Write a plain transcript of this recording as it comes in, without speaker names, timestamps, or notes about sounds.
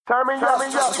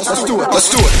Let's do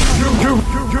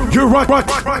it. You're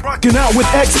rocking out with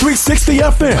X360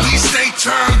 FM. Stay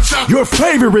turned up. Your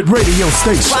favorite radio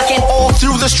station. Rocking all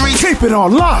through the streets. Keep it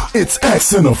on lock. It's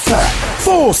X in Effect.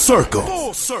 Full circle.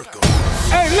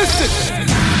 Hey, listen.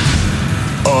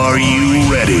 Are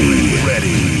you ready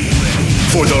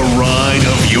for the ride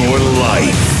of your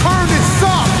life? Turn this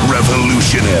up.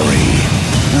 Revolutionary.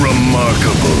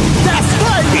 Remarkable. That's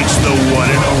right. It's the one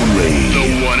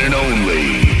and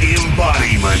only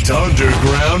Embodiment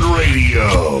Underground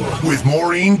Radio with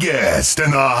Maureen Guest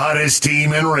and the hottest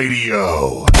team in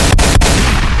radio.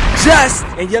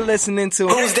 And you're listening to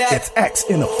Who's that? It's X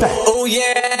in Effect. Oh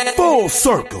yeah. Full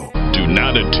circle. Do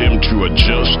not attempt to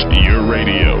adjust your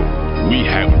radio. We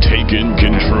have taken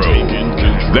control.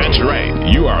 That's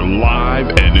right. You are live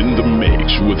and in the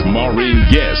mix with Maureen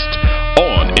Guest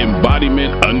on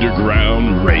Embodiment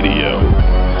Underground Radio.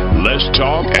 Less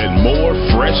talk and more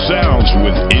fresh sounds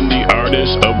with indie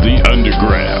artists of the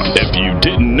underground. If you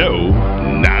didn't know,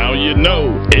 now you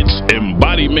know. It's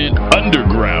Embodiment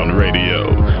Underground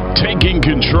Radio. Taking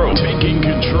control.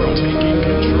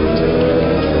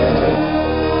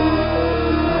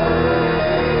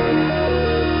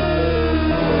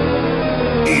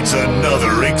 It's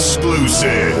another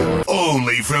exclusive,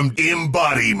 only from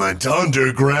Embodiment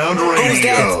Underground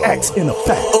Radio. X in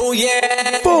Effect. Oh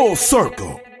yeah. Full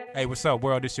circle. Hey, what's up,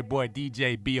 world? It's your boy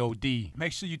DJ BOD.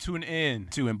 Make sure you tune in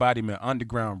to Embodiment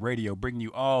Underground Radio, bringing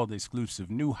you all the exclusive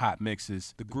new hot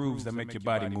mixes, the grooves that make your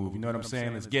body move. You know what I'm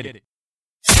saying? Let's get it.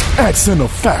 X in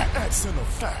Effect.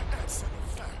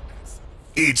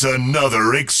 It's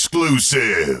another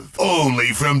exclusive, only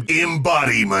from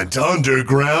Embodiment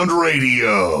Underground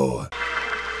Radio. Well,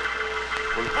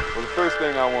 the first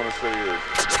thing I want to say is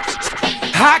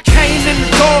I came in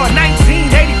the door,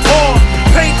 1984.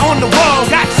 Paint on the wall,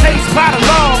 got chased by the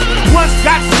law. Once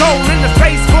got sold in the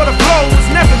face for the blow. Was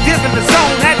never given the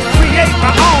zone, had to create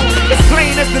my own. As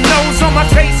plain as the nose on my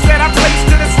face that I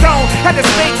placed to the stone. Had to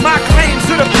stake my claim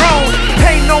to the throne.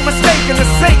 Ain't no mistaking the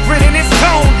sacred in its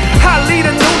tone. I lead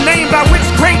a new name by which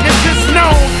greatness is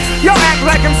known. Y'all act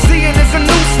like I'm seeing it's a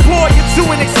new sport. You're too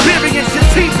inexperienced, your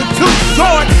teeth are too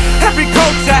short. Every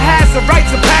culture has a right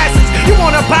to passage. You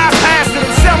wanna bypass it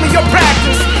and sell me your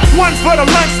practice. One for the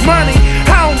lunch money.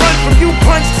 I don't run from you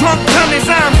punch drunk dummies.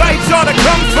 I invite y'all to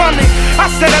come from me. I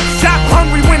set up shop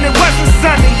hungry when it wasn't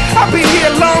sunny. I'll be here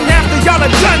long after y'all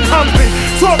are done humping.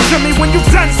 Talk to me when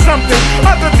you've done something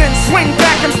other than swing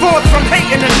back and forth from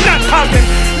hating and nut hugging.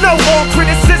 No, all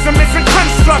criticism isn't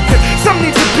constructive. Some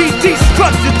need to be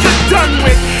destructed, just done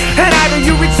with. And either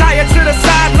you retire to the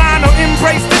sideline or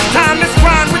embrace this timeless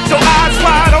grind with your eyes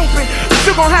wide open. But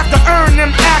you gon' have to earn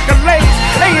them accolades.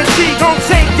 A&G gon'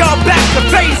 take y'all back to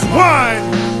phase one.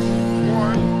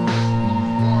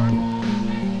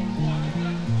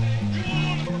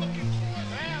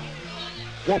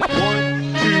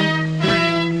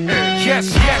 Yes,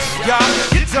 y'all,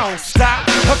 you don't stop.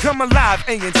 Or come alive,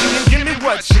 A&T, and give me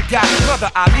what you got.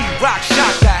 Brother Ali, rock,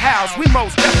 shock the house. We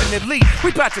most definitely,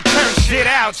 we bout to turn shit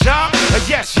out, y'all.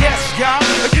 Yes, y'all,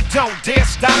 you don't dare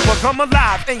stop. Or come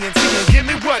alive, A&T, and give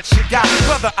me what you got.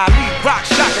 Brother Ali, rock,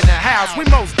 shock in the house. We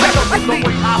most definitely.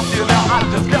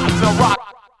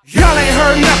 Y'all ain't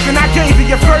heard nothing, I gave you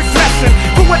your first lesson.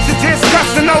 For what you're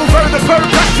discussing over the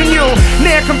percussion, you'll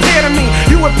ne'er compare to me.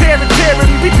 You appear in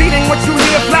charity, repeating what you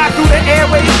hear fly through the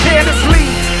airways carelessly.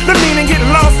 The meaning get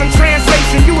lost in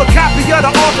translation. You a copy of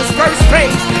the author's first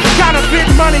page. Counterfeit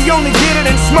money, only get it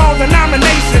in small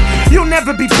denomination. You'll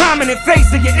never be prominent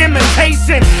face of your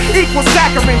imitation. Equal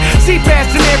saccharin, cheap ass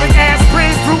generic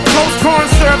aspirin, fructose, corn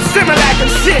syrup, Similac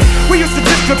and shit. We used to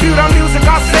distribute our music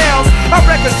ourselves. Our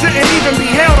records shouldn't even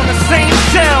be held on the same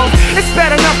shelf. It's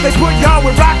bad enough they put y'all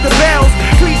with rock the bells.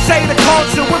 Cliche the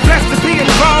culture, we're blessed to be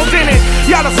involved in it.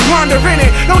 Y'all are squandering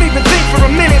it. Don't even think for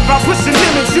a minute. By pushing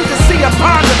limits, you can see a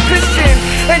pond of fishing.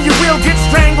 And you will get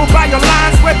strangled by your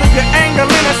lines, whether you're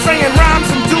angling or saying rhymes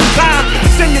in due time.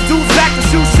 Send your dudes back to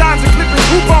shoe shines and clipping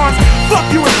coupons. Fuck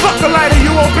you and fuck the lighter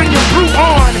you open your brew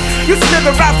on. You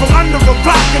slither out from under a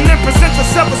rock and then present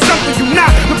yourself as something you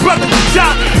not. The brother you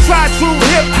jock, try true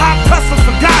hip-hop, hustle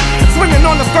forgot. Swinging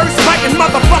on the first fighting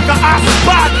motherfucker I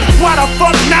spot. Why the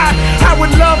fuck not? I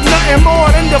would love nothing more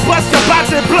than to bust your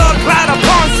body, blood clot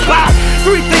upon spot.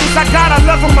 3 things I got, I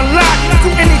love them a lot. Do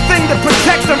anything to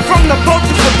protect them from the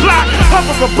vultures of block.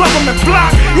 Hover above them and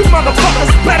block. You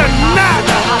motherfuckers better not.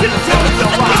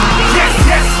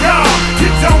 Yes, y'all. You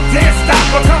don't dare stop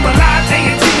or come alive.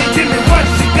 A&T and give me what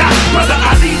you got. Brother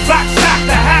Ali, rock, shock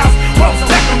the house. Most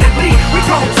definitely, we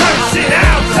gon' turn shit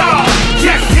out, y'all.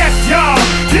 Yes, y'all.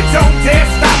 You don't dare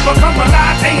stop or come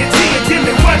alive. A&T and give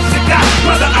me what you got.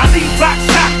 Brother Ali, rock,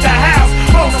 shock the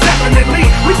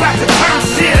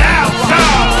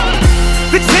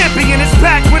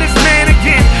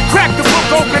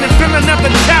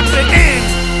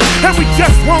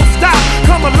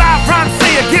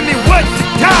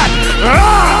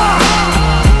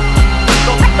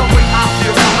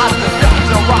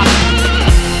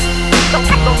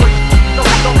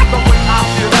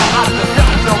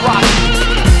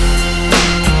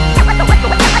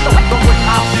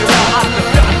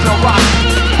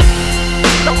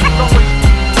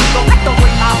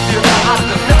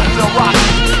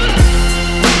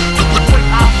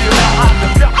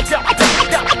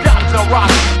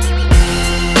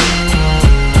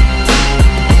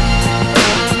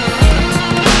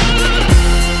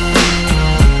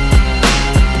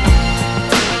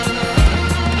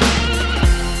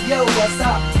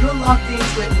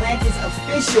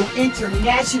official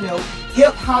international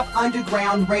hip-hop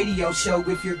underground radio show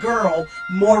with your girl,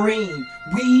 Maureen.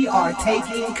 We are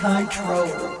taking control.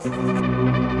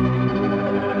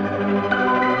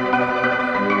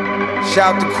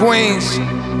 Shout to Queens.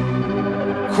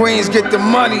 Queens get the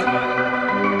money.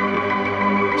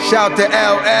 Shout to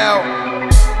LL.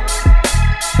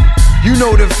 You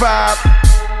know the vibe.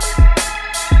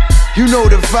 You know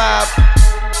the vibe.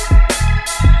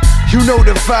 You know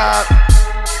the vibe.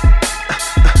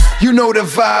 You know the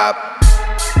vibe.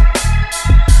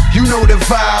 You know the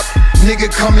vibe.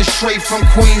 Nigga coming straight from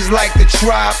Queens like the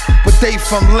tribe, but they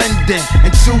from Linden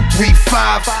and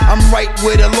 235. I'm right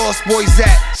where the Lost Boys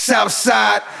at,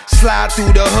 Southside. Slide through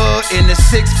the hood in the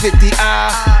 650i,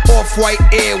 off-white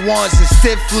Air Ones and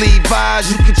stiff Levi's.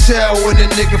 You can tell when a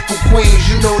nigga from Queens,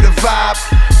 you know the vibe.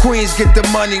 Queens get the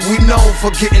money, we known for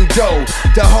getting dough.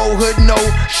 The whole hood know,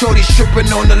 shorty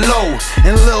stripping on the low,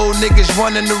 and little niggas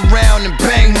running around in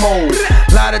bang mode.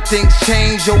 Lot of things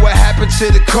change, yo, what happened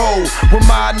to the code? When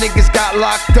my niggas got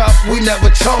locked up, we never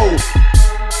told.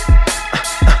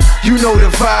 You know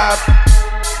the vibe.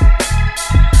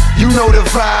 You know the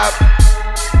vibe.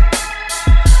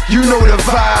 You know the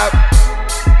vibe.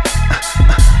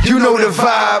 You know the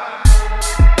vibe.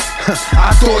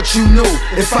 I thought you knew.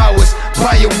 If I was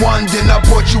buying one, then I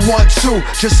bought you one too.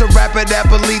 Just a rapper that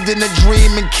believed in a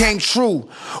dream and came true.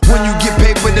 When you get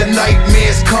paper, the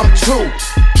nightmares come true.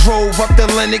 Drove up the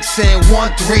Lennox in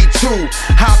 132.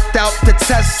 Hopped out the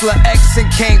Tesla X and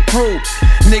came through.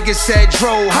 Niggas said,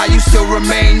 Dro, how you still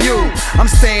remain you? I'm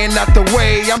staying out the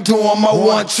way, I'm doing my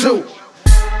 1-2.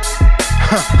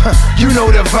 You know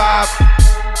the vibe.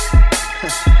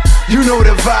 You know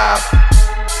the vibe.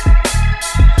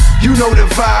 You know the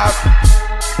vibe.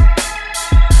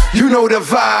 You know the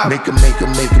vibe. Make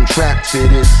 'em trap to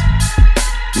this.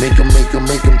 Make 'em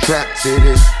trap to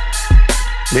this.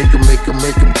 Make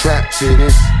 'em trap to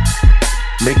this.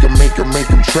 Make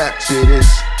 'em trap to this.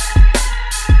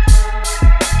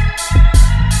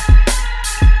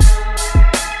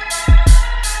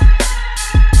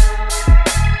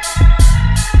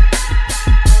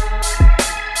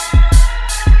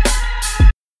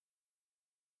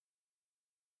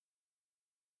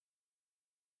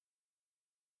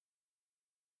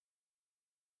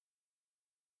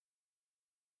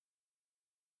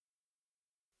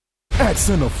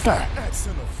 Accent of fact.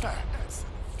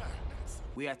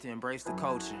 We have to embrace the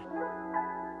culture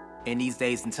in these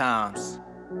days and times.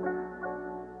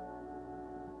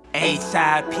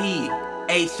 H.I.P.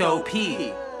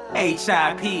 H.O.P.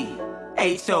 H.I.P.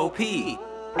 H.O.P.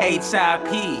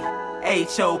 H.I.P.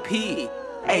 H.O.P.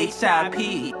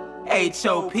 H.I.P.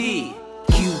 H.O.P.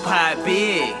 Q-Pop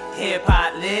big,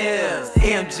 hip-hop lives.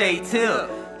 MJ Tip,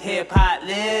 hip-hop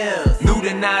lives.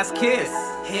 Luda Kiss,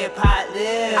 hip-hop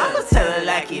lives. I'ma tell it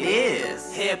like it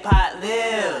is. Hip-hop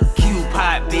lives.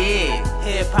 Q-Pop big,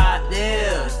 hip-hop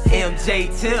lives. MJ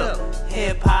Tip,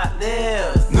 hip-hop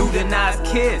lives. Luda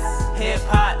Kiss,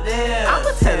 hip-hop lives.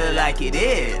 I'ma tell it like it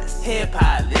is.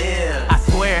 Hip-hop lives. I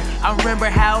swear, I remember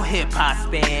how hip-hop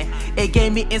span. It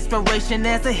gave me inspiration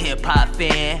as a hip-hop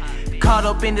fan. Caught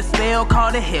up in the spell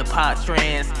called the hip-hop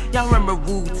trends. Y'all remember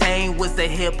Wu-Tang was the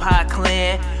hip-hop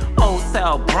clan? Old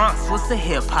South Bronx was the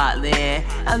hip-hop land.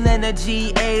 Atlanta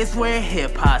GA's where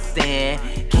hip-hop stand.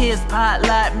 Kids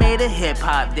Potluck made a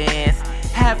hip-hop dance.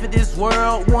 Half of this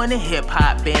world want a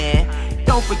hip-hop band.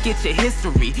 Don't forget your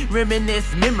history,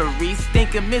 reminisce memories,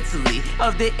 thinking mentally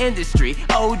of the industry.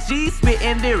 OG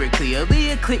spitting lyrically,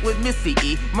 Aaliyah click with Missy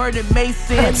E. Murder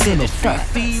Mason, Ministry,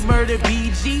 C. Murder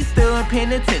BG, still in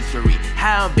penitentiary.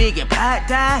 How Big and Pot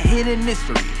died, hidden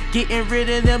mystery. Getting rid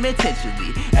of them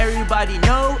intentionally. Everybody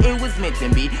know it was meant to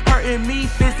be. Hurting me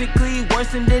physically,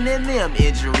 worse than them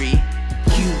injury.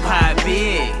 Q-Pop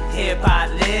big, hip-hop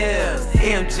lives.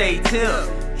 MJ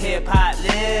Tip, hip-hop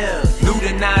lives.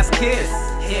 Luda Kiss,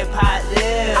 hip-hop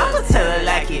lives. I'ma tell it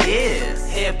like it is.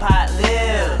 Hip-hop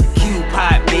lives.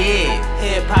 Q-Pop big,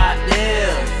 hip-hop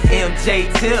lives. MJ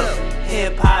Tip,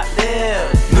 hip-hop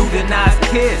lives. Luda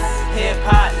Kiss,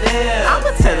 hip-hop lives.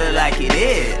 I'ma tell it like it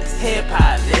is.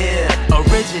 Hip-hop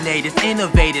lives. Originators,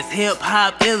 innovators,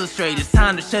 hip-hop illustrators.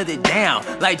 Time to shut it down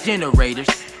like generators.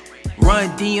 Run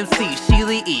DMC,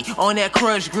 Sheila E. On that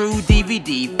Crush Groove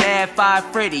DVD. Fab 5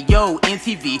 Freddy, yo,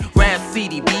 MTV. Rap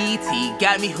CD, BET.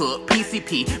 Got me hooked,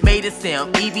 PCP. Made a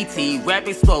sound, EBT. Rap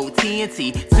Explode,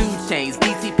 TNT. 2 Chainz,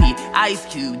 DTP. Ice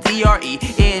Cube, DRE.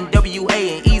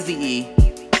 NWA and Eazy-E.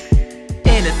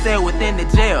 In a cell within the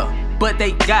jail, but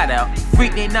they got out.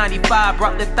 Freaknik 95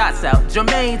 brought the thoughts out.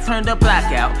 Jermaine turned the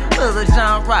blackout. Lil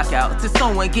Jon rock out till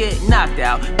someone get knocked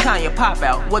out. Kanye pop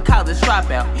out with college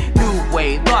dropout. New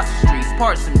way, lost the streets,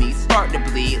 parts of me start to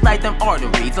bleed like them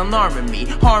arteries, alarming me,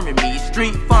 harming me,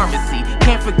 street pharmacy.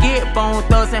 Can't forget Bone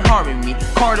Thugs and Harming Me.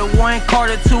 Carter 1,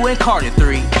 Carter 2, and Carter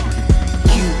 3.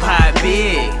 Q-Pop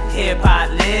big, hip-hop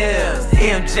lives.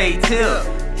 MJ Tip,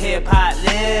 hip-hop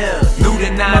lives.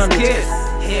 Luda Kiss,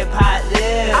 hip-hop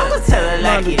lives. I'ma tell her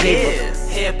like it is,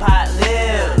 hip-hop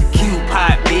lives.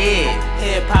 Q-Pop big,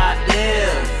 hip-hop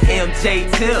lives. MJ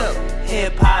Tip,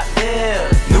 hip-hop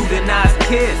lives. Luda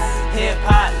Kiss,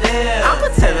 hip-hop lives. I'ma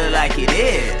tell her like it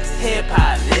is,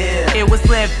 hip-hop lives. It was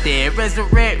left there,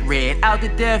 resurrect red, out the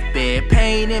deathbed.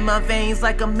 Pain in my veins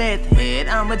like a meth head.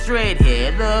 I'm a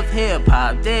dreadhead, love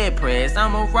hip-hop, dead press.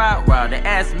 I'm a rock rider,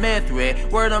 ass meth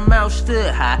red. Word of mouth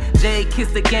stood high. Jay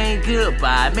kissed the game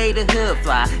goodbye, made a hood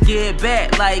fly. Get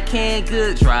back like canned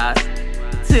good drives.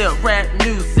 Tip rap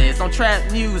nuisance on trap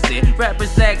music.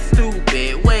 Rappers act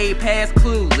stupid, way past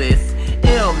clueless.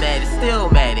 Illmatic,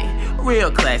 stillmatic, real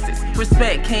classics.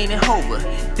 Respect Kane and Hova,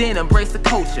 then embrace the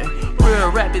culture. Real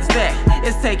rap is back,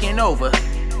 it's taking over.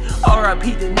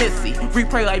 R.I.P. to Missy,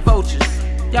 replay like vultures.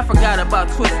 Y'all forgot about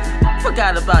Twister,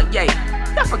 forgot about Ye.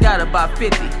 Y'all forgot about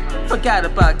 50, forgot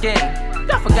about Game.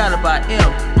 Y'all forgot about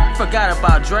M, forgot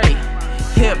about Dre.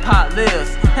 Hip hop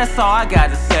lives, that's all I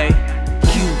gotta say.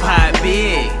 Q-Pop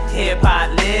big, hip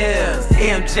hop lives.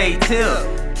 MJ Tip,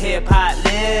 hip hop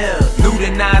lives.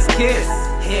 Luda Kiss,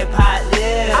 hip hop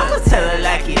lives. I'ma tell her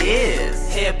like it is,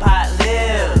 hip hop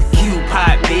lives.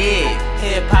 Q-Pop big,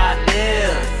 hip hop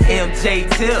lives. MJ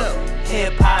Tip,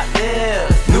 hip hop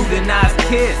lives. Luda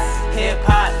Kiss, hip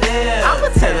hop lives. I'ma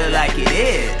tell her like it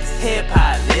is, hip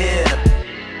hop lives.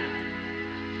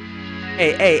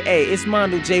 Hey, it's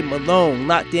Mondo J. Malone,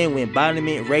 locked in with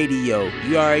Embodiment Radio.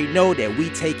 You already know that we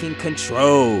taking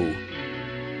control.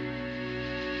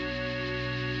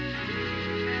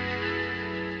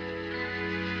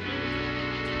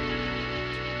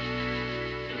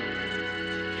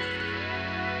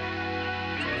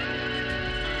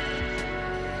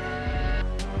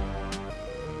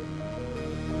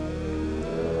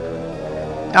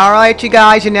 All right, you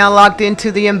guys, you're now locked into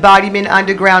the Embodiment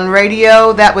Underground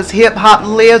Radio. That was Hip Hop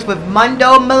Lives with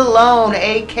Mondo Malone,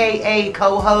 aka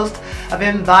co-host of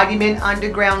Embodiment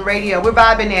Underground Radio. We're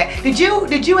vibing that. Did you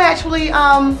actually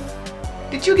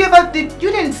you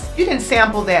didn't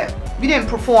sample that? You didn't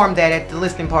perform that at the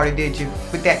listening party, did you?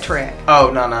 With that track?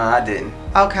 Oh no, I didn't.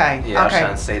 Okay. Yeah, okay. I was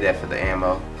trying to say that for the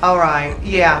ammo. All right.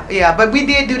 Yeah. But we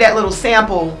did do that little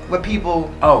sample where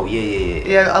people. Oh yeah.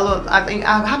 Yeah, a little. I think.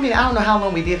 I don't know how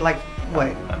long we did. Like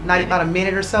what? Not about a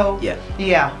minute or so. Yeah.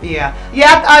 Yeah.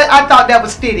 I thought that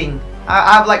was fitting.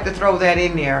 I'd like to throw that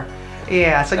in there.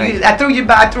 Yeah. So I threw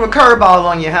a curveball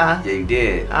on you, huh? Yeah, you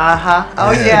did.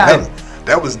 Oh yeah.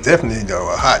 That was definitely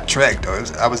a hot track though.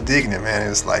 I was digging it, man. It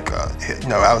was like I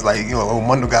was like, old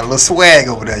Mondo got a little swag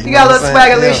over there. You got a little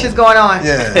swag-alicious going on.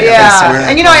 Yeah.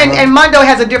 And and Mondo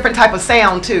has a different type of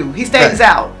sound too. He stands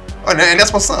out. Oh, and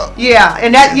that's what's up. Yeah,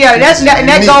 and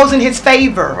that goes in his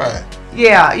favor. Right.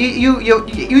 Yeah,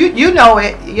 you know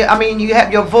it. I mean, you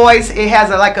have your voice. It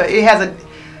has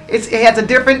it has a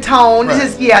different tone. Right.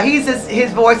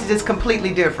 His voice is just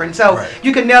completely different. So right.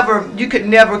 you could never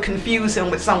confuse him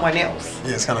with someone else.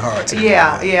 Yeah, it's kind of hard to.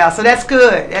 Yeah. So that's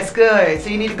good. So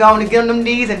you need to go on and get on them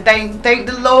knees and thank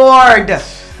the Lord.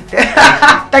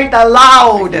 Thank the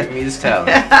Lord. Give me this talent.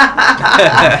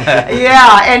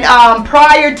 Yeah, and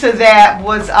prior to that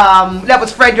was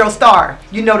Fredro Starr.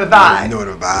 You know the vibe.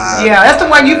 Yeah, that's the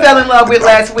one you fell in love with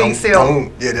last week, Sil.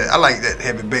 Yeah, I like that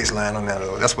heavy bass line on that.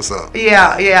 That's what's up.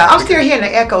 Yeah. I'm still hearing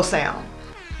the echo sound.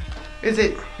 Is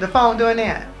it the phone doing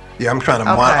that? Yeah, I'm trying to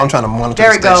monitor.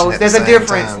 There it goes. There's a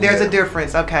difference. There's a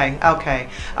difference. Okay. All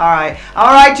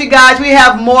right, you guys. We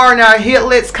have more on our hit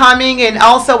list coming, and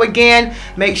also again,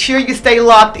 make sure you stay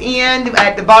locked in.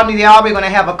 At the bottom of the hour, we're going to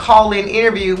have a call-in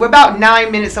interview. We're about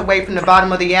 9 minutes away from the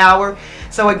bottom of the hour.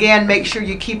 So again, make sure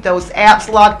you keep those apps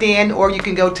locked in, or you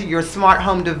can go to your smart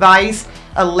home device.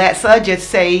 Alexa, just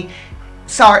say.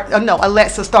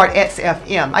 Alexa, start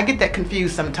XFM. I get that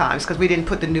confused sometimes because we didn't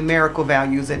put the numerical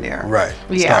values in there. Right.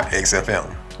 Yeah. Start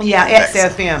XFM. Yeah,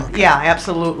 XFM. Okay. Yeah,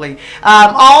 absolutely.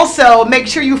 Also, make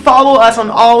sure you follow us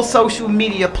on all social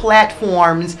media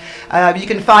platforms. You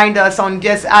can find us on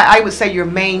just, I would say your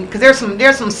main, because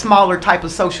there's some smaller type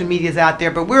of social medias out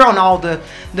there, but we're on all the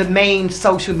main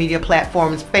social media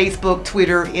platforms: Facebook,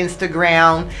 Twitter,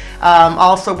 Instagram.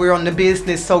 Also, we're on the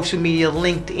business social media,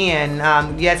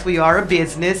 LinkedIn. Yes, we are a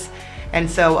business. And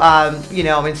so,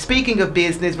 and speaking of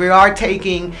business, we are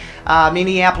taking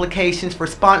any applications for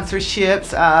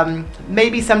sponsorships,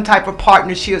 maybe some type of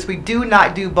partnerships. We do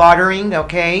not do bartering,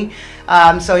 okay?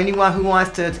 So anyone who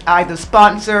wants to either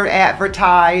sponsor,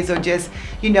 advertise, or just,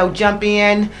 jump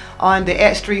in on the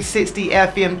X360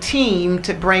 FM team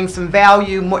to bring some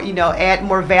value, more, add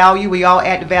more value. We all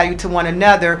add value to one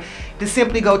another. To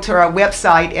simply go to our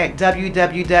website at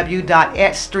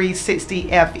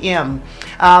www.x360fm.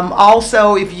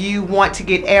 Also, if you want to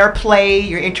get airplay,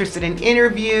 you're interested in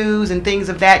interviews and things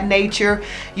of that nature,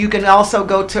 you can also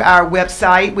go to our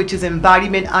website, which is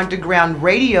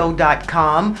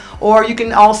embodimentundergroundradio.com, or you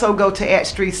can also go to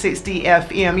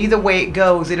X360fm. Either way it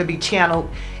goes, it'll be channeled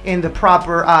in the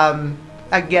proper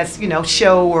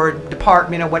show or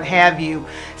department or what have you.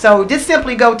 So just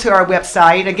simply go to our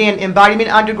website, again,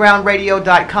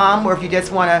 embodimentundergroundradio.com, or if you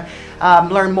just want to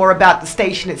learn more about the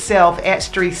station itself,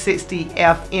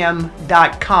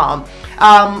 x360fm.com.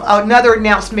 Another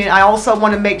announcement, I also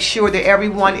want to make sure that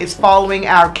everyone is following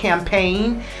our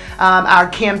campaign. Our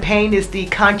campaign is the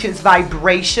Conscious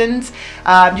Vibrations.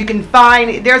 You can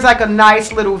find, there's like a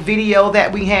nice little video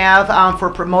that we have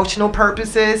for promotional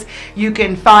purposes. You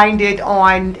can find it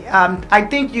on, I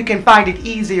think you can find it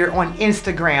easier on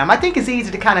Instagram. I think it's easy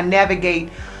to kind of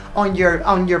navigate on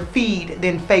your feed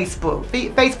than Facebook.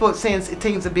 Facebook seems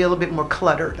to be a little bit more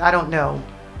cluttered. I don't know.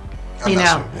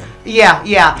 Yeah.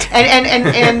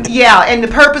 And and the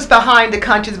purpose behind the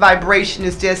Conscious Vibration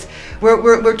is just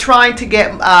we're trying to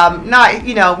get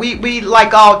we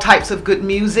like all types of good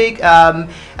music.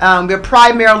 We're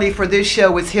primarily for this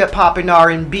show is hip hop and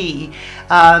R&B.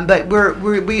 But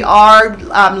we are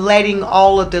letting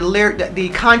all of the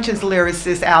conscious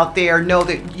lyricists out there know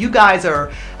that you guys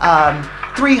are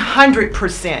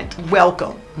 300%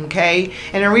 welcome. Okay,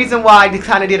 and the reason why they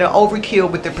kind of did an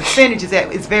overkill with the percentage is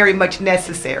that it's very much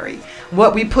necessary.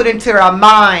 What we put into our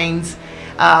minds,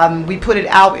 we put it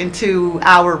out into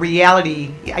our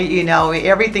reality.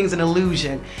 Everything's an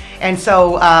illusion. And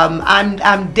so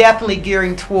I'm definitely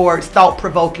gearing towards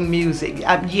thought-provoking music.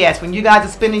 Yes, when you guys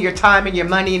are spending your time and your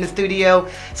money in the studio,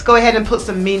 let's go ahead and put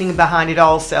some meaning behind it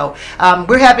also.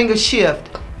 We're having a shift.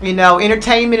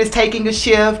 Entertainment is taking a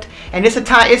shift, and it's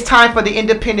time for the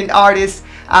independent artists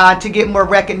to get more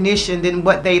recognition than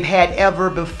what they've had ever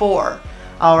before.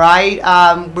 All right,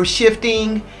 we're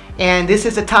shifting, and this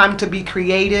is a time to be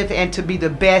creative and to be the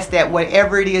best at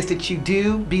whatever it is that you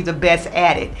do, be the best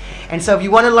at it. And so if you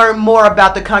want to learn more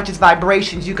about the Conscious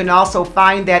Vibrations, you can also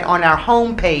find that on our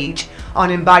homepage on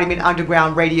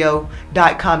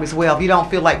embodimentundergroundradio.com as well. If you don't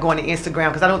feel like going to Instagram,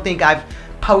 because I don't think I've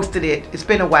posted it. It's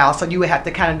been a while, so you would have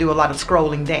to kind of do a lot of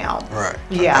scrolling down. Right.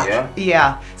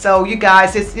 Yeah. So you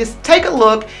guys, just take a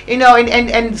look.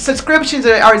 And subscriptions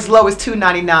are as low as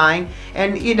 $2.99.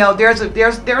 And there's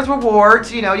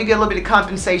rewards. You get a little bit of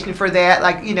compensation for that.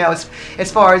 Like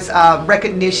as far as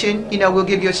recognition. We'll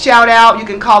give you a shout out. You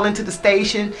can call into the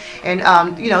station and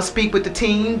speak with the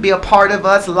team, be a part of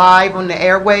us live on the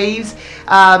airwaves.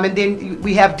 And then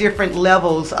we have different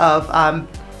levels of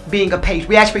being a patron.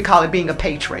 We actually call it being a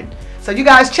patron. So you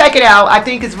guys check it out. I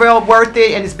think it's real worth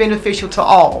it and it's beneficial to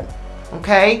all.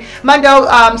 Okay,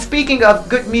 Mundo, speaking of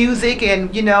good music,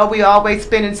 and we always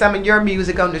spinning some of your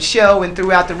music on the show and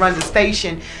throughout the run of the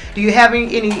station. Do you have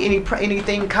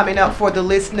anything coming up for the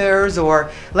listeners,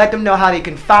 or let them know how they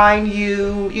can find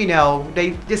you?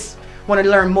 They just want to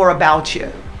learn more about you.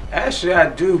 Actually, I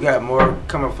do got more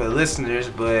coming for the listeners,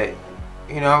 but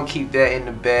I'll keep that in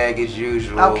the bag as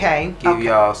usual. Okay. Give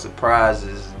y'all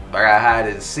surprises. I gotta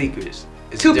hide the secrets.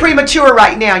 It's too premature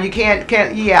right now. You can't.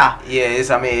 Yeah. Yeah. It's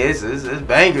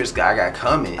bangers I got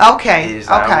coming. Okay.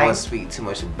 I don't want to speak too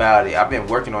much about it. I've been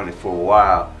working on it for a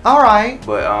while. All right.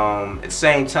 But at the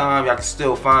same time, y'all can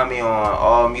still find me on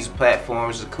all music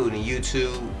platforms, including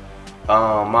YouTube.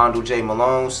 Mondo J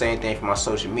Malone. Same thing for my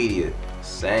social media.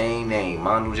 Same name,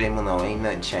 Mondo J Malone. Ain't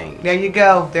nothing changed. There you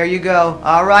go.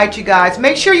 All right, you guys.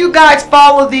 Make sure you guys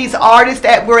follow these artists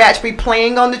that we're actually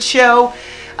playing on the show.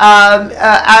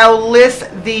 I'll list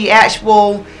the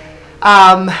actual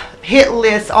hit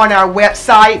list on our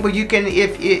website, where you can,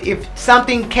 if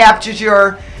something captures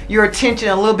your attention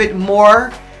a little bit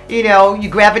more, you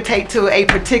gravitate to a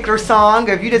particular song,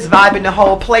 or if you just vibing the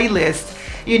whole playlist,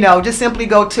 just simply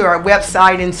go to our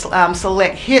website and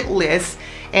select hit list.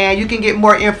 And you can get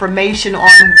more information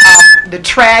on the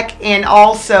track and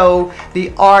also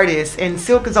the artist. And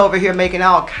Silk is over here making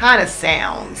all kind of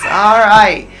sounds. All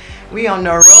right. We on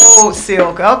the road,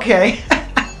 Silk. Okay.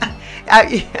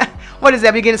 What is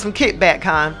that? We getting some kickback,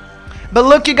 huh? But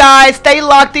look, you guys, stay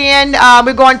locked in.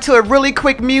 We're going to a really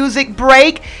quick music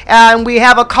break. We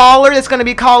have a caller that's going to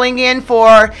be calling in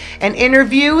for an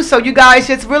interview. So you guys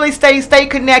just really stay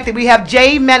connected. We have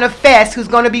Jay Manifest who's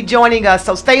going to be joining us.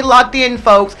 So stay locked in,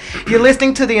 folks. You're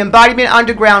listening to the Embodiment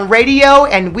Underground Radio,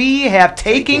 and we have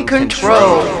taken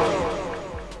control.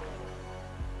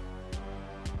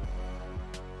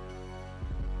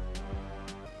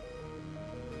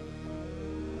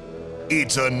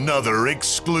 It's another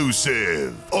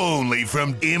exclusive, only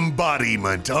from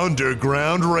Embodiment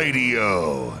Underground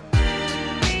Radio.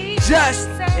 Just,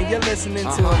 and you're listening to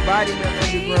Embodiment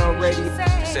Underground Radio.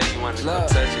 You said you wanted to come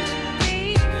touch it.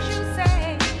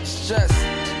 Just,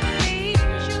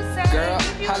 girl,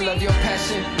 I love your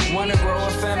passion. Wanna grow a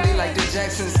family like the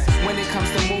Jacksons. When it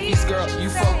comes to movies, girl, you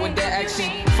fuck with that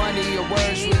action. Funny, your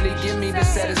words really give me the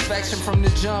satisfaction. From the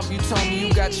jump, you told me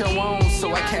you got your own,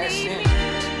 so I cashed in.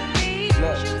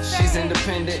 Look, she's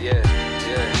independent. Yeah.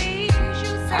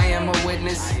 I am a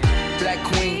witness. Black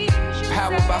queen,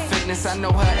 powered by fitness. I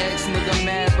know her ex nigga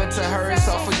mad, but to her it's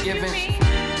all forgiven.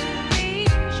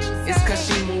 It's cause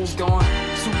she moved on.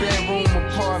 2-bedroom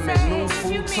apartment, new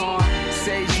futon.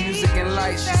 Sage music and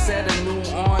lights, she set a new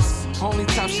on. Only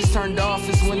time she's turned off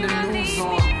is when the news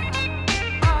on.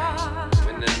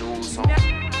 When the news on.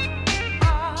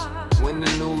 When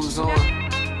the news on.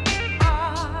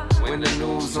 When the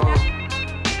news on.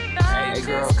 Hey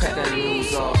girl, cut that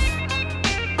news off.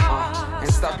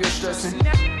 And stop your stressing.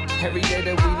 Every day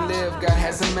that we live, God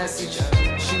has a message.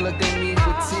 She looked at me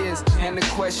with tears and the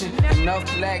question, enough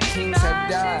black kings have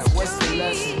died. What's the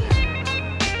lesson?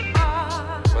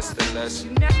 What's the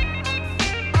lesson?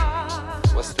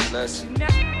 What's the lesson?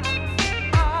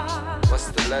 What's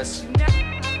the lesson?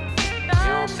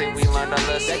 You don't think we learned our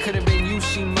lesson? That could have been you,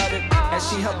 she muttered. As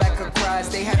she held back her cries,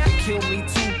 they had to kill me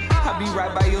too. I'll be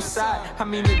right by your side. I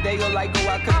mean, the day you're like, oh,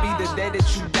 I could be the day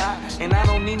that you die. And I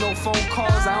don't need no phone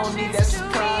calls, I don't need that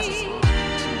surprise.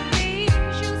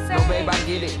 No, babe, I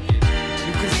get it.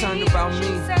 You concerned about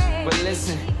me, but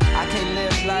listen, I can't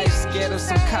live life scared of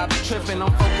some cops tripping.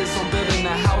 I'm focused on building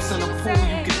a house and a pool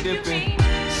you can dip in.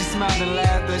 She smiled and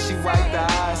laughed as she wiped her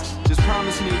eyes. Just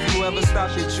promise me if you ever stop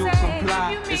that you'll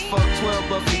comply. It's fuck 12,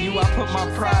 but for you I put my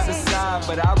pride aside.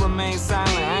 But I remain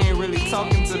silent, I ain't really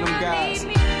talking to them guys.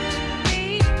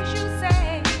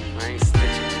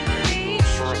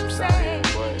 Shrimps out here,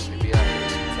 boy. They be out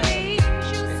here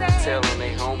tired. They tell on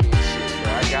they homie and shit,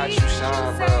 bro. I got you,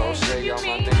 Sean, bro. O'Shea, y'all my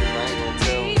niggas. I ain't gonna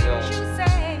tell them, y'all. You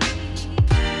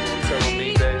gonna tell on me,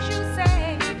 baby?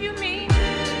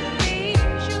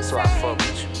 So I fuck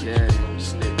with you. Yeah,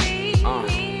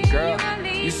 girl,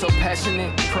 you so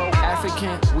passionate,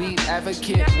 pro-African, weed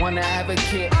advocate, wanna have a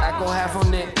kid, I go half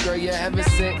on it. Girl, you ever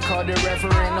sick, called the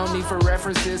referent, no need for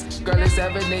references. Girl, it's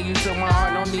evident you took my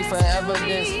heart, no need for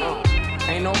evidence.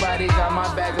 Ain't nobody got my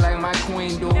back like my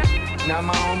queen do. Not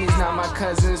my homies, not my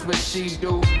cousins, but she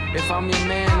do. If I'm your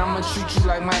man, I'ma treat you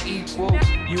like my equal.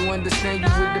 You understand, you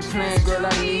with the plan, girl, I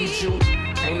need you.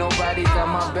 Ain't nobody got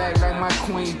my back like my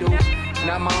queen do.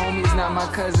 Not my homies, not my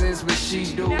cousins, but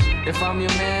she do. If I'm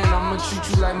your man, I'ma treat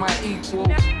you like my equal.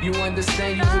 You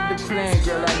understand, you with the plan,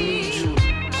 girl, I need you.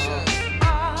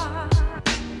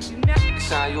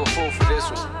 Sean, you a fool for this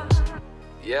one.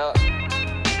 Yeah.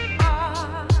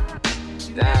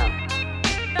 Damn.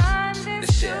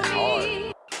 This shit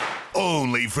hard.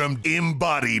 Only from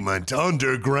Embodiment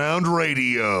Underground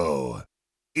Radio.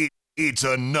 It's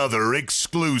another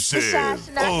exclusive.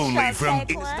 Only from.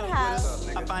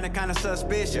 I find it kinda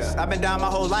suspicious. I've been down my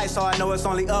whole life, so I know it's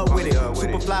only up with it.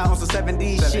 Superfly on some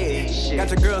 7D shit. Got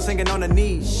your girl singing on the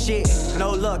knees. Shit.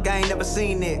 No luck, I ain't never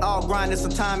seen it. All grind,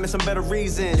 some time and some better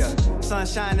reasons.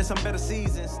 Sunshine and some better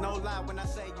seasons. No lie when I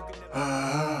say you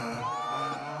can.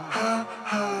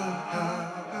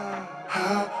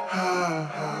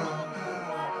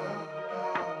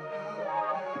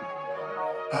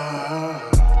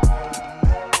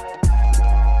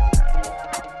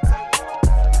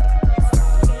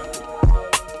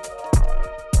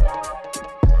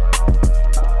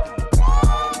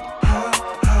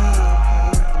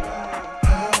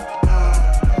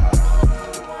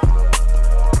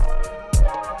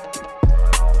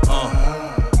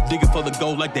 For the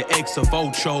goal like the X of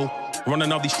Ocho.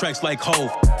 Running all these tracks like Hov.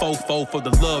 Fofo for the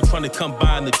love, trying to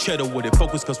combine the cheddar with it.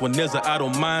 Focus cause when there's a I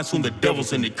don't mind, soon the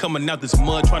devil's in it. Coming out this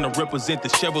mud, trying to represent the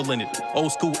shovel in it.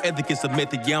 Old school ethic is a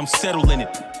method, yeah, I'm settling it.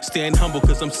 Staying humble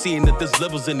cause I'm seeing that there's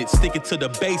levels in it. Sticking to the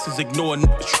bases, ignoring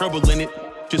the trouble in it.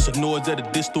 Just a noise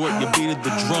that'll distort your beat of the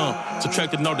drum.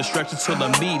 Subtracting all distractions till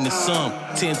I'm meeting the sum.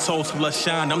 10 toes till I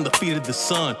shine, I'm the feet of the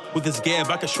sun. With this gab,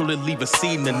 I can surely leave a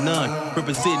seed in the none.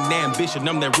 Representing ambition,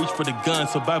 I'm that reach for the gun.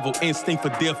 Survival instinct for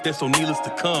death, that's so needless to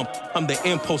come. I'm the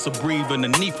impulse of breathing, the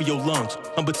need for your lungs.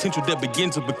 I'm potential that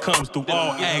begins and becomes through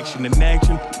all action. And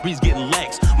action, breeze getting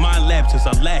lax. Mind lapses,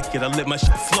 I lack it, I let my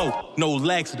shit flow. No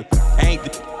laxative, I ain't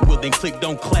the well then click,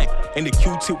 don't clack. And the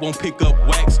Q-tip won't pick up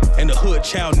wax. And the hood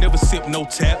child never sip no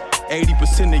tap.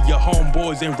 80% of your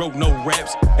homeboys ain't wrote no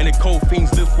raps. And the cold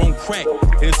fiends lips won't crack.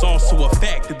 And it's also a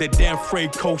fact that damn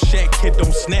Fred Koshak kid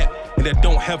don't snap. And that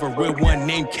don't have a real one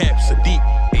named Cap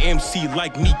Sadiq. The MC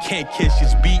like me can't catch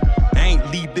his beat. I ain't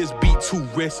leave this beat to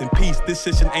rest in peace. This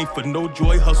session ain't for no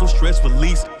joy, hustle, stress,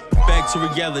 release. Back to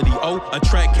reality, a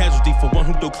track casualty for one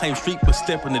who don't claim street but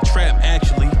step in the trap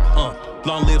actually.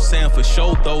 Long live Sam for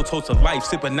show though, toast of life,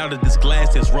 sipping out of this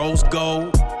glass that's rose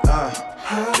gold.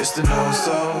 Just to know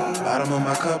so, bottom of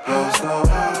my cup rose gold.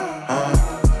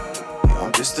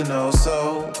 I'm just to know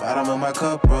so, bottom of my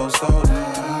cup rose gold.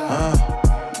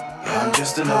 I'm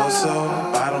just to know so,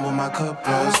 bottom of my cup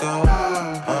rose gold.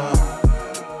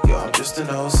 I'm just to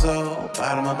know so,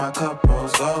 bottom of my cup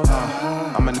rose gold.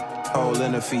 I'm a hole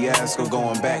in a fiasco,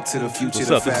 going back to the future.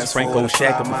 What's up? This is Franco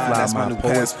Shack. I'm a Fly My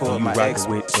Poet, and you rockin'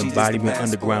 with Embodiment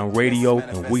Underground Radio,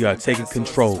 and we are taking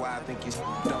control.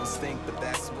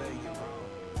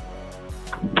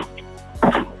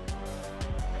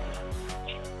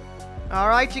 All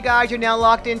right, you guys, you're now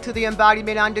locked into the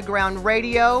Embodiment Underground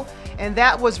Radio, and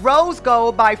that was Rose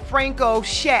Gold by Franco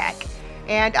Shack.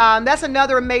 And that's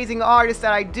another amazing artist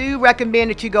that I do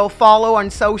recommend that you go follow on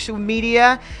social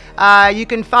media. You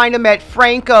can find him at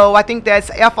Franco, I think that's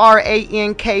FRANK-O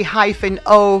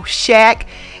Shack.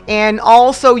 And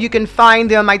also you can find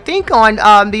them, I think,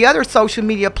 on the other social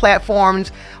media platforms.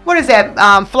 What is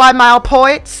that? Fly Mile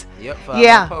Poets? Yep,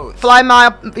 Fly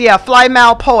Mile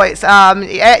Poets.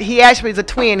 He actually is a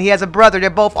twin. He has a brother. They're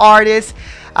both artists.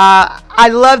 I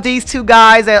love these two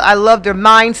guys. I love their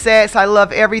mindsets. I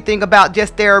love everything about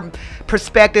just their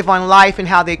perspective on life and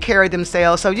how they carry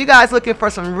themselves. So you guys looking for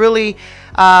some really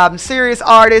serious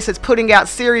artists that's putting out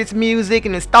serious music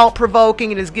and is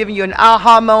thought-provoking and is giving you an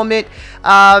aha moment.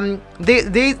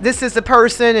 This is the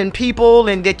person and people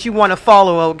and that you want to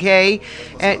follow, okay?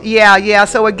 And yeah.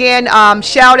 So again,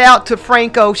 shout out to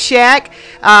Franco Shack.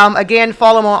 Again,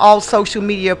 follow him on all social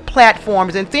media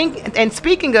platforms. And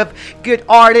speaking of good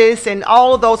artists and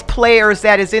all of those players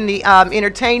that is in the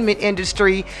entertainment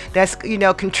industry, that's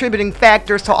contributing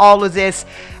factors to all of this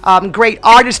great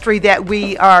artistry that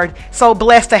we are so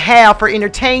blessed to have for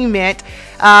entertainment.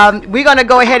 We're going to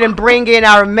go ahead and bring in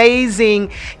our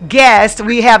amazing guest.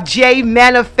 We have Jay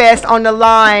Manifest on the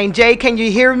line. Jay, can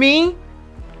you hear me?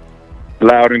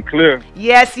 Loud and clear.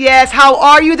 Yes. How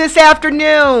are you this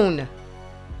afternoon?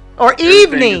 Or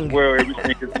evening?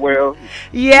 Everything is well.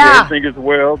 Yeah. Everything is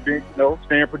well. Being,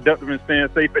 staying productive and staying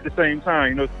safe at the same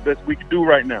time. It's the best we can do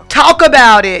right now. Talk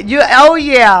about it.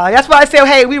 That's why I said,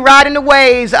 hey, we riding the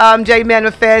waves, Jay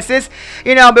Manifest. It's,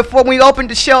 before we opened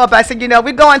the show up, I said,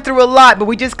 we're going through a lot, but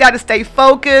we just got to stay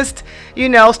focused,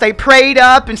 stay prayed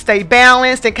up and stay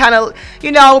balanced and kind of,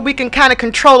 we can kind of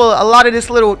control a lot of this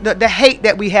the hate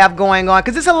that we have going on,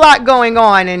 because there's a lot going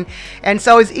on. And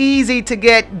so it's easy to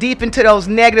get deep into those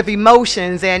negative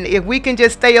emotions, and if we can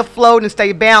just stay afloat and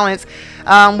stay balanced,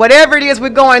 whatever it is we're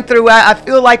going through, I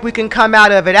feel like we can come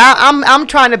out of it. I'm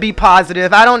trying to be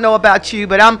positive. I don't know about you,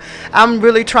 but I'm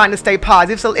really trying to stay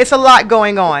positive. So it's a lot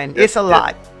going on. It's a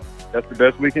lot. That's the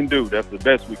best we can do.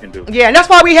 Yeah, and that's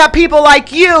why we have people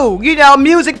like you,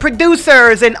 music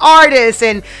producers and artists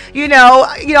and,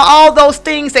 all those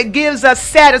things that gives us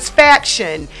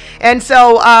satisfaction. And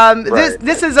so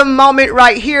this is a moment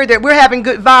right here that we're having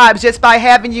good vibes just by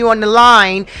having you on the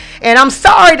line. And I'm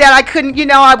sorry that I couldn't,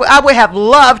 I would have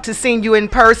loved to see you in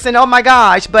person. Oh, my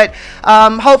gosh. But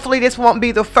hopefully this won't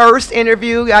be the first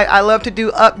interview. I love to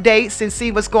do updates and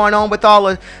see what's going on with all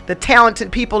of the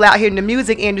talented people out here in the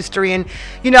music industry. And,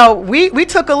 we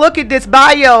took a look at this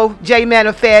bio, Jay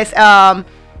Manifest.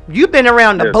 You've been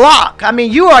around the block. I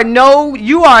mean, you are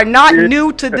not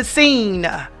new to the scene.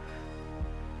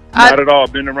 Not at all.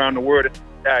 Been around the world.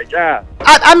 Yeah.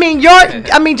 I mean,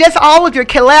 just all of your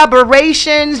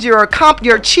collaborations, your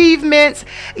achievements.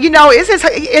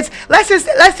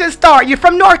 Let's just start. You're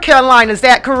from North Carolina, is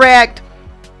that correct?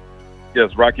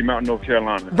 Yes, Rocky Mountain, North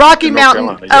Carolina. Rocky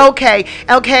Mountain, yes.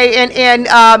 Okay,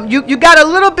 and you got a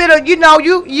little bit of,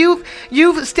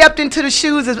 you've stepped into the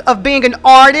shoes of being an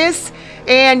artist,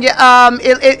 and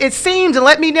it seems, and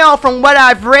let me know from what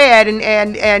I've read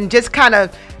and just kind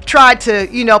of tried to,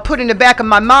 put in the back of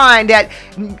my mind that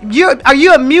are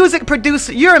you a music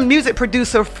producer? You're a music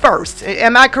producer first.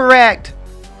 Am I correct?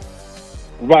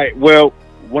 Right. Well,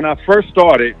 when I first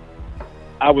started,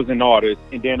 I was an artist,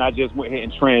 and then I just went ahead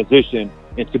and transitioned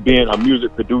into being a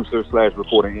music producer /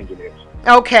 recording engineer.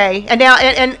 Okay. And now,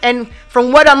 and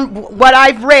from what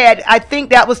I've read, I think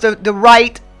that was the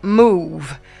right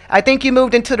move. I think you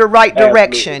moved into the right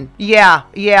direction.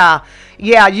 Absolutely. Yeah.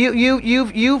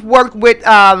 You've worked with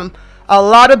a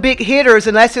lot of big hitters,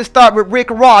 and let's just start with Rick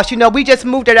Ross. We just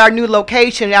moved at our new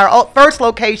location. Our first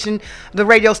location, the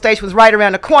radio station, was right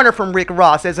around the corner from Rick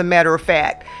Ross, as a matter of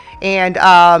fact. And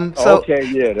okay,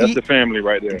 yeah, that's the family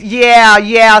right there.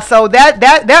 Yeah. So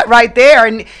that right there,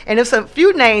 and there's a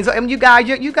few names. You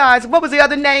guys, what was the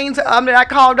other names that I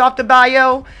called off the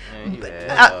bio?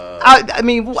 I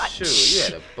mean, shoot, you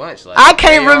had a bunch. Like I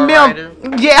can't remember.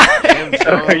 Yeah.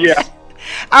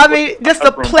 I mean, just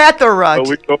a plethora.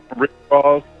 So we go from Rick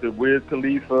Ross to Wiz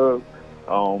Khalifa,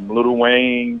 Lil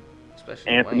Wayne,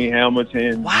 especially Anthony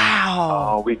Hamilton.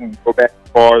 Wow. We can go back as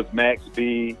far as Max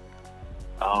B.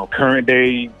 Current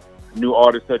day new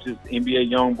artists such as NBA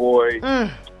YoungBoy.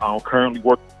 Currently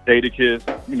working with Jadakiss.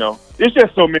 It's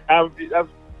just so many. I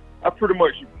pretty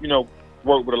much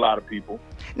work with a lot of people.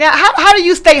 Now, how do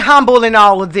you stay humble in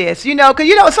all of this?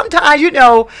 Because sometimes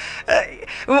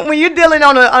when you're dealing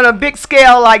on a big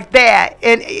scale like that,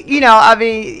 and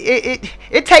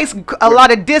it takes a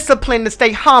lot of discipline to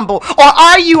stay humble. Or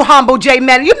are you humble, J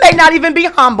Man? You may not even be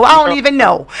humble. I don't even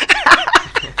know.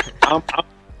 I'm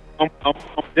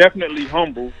definitely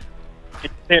humble. You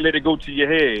can't let it go to your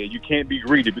head. You can't be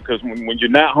greedy, because when you're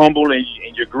not humble and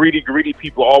you're greedy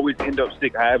people always end up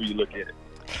sick, however you look at it.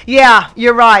 Yeah,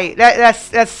 you're right.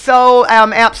 That's so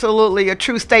absolutely a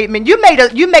true statement. You made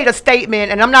a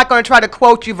statement, and I'm not going to try to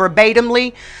quote you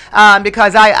verbatimly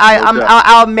because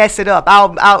I'll mess it up.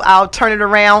 I'll turn it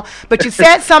around. But you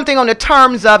said something on the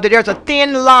terms of that there's a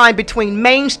thin line between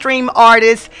mainstream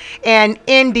artists and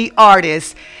indie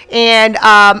artists. And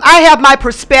I have my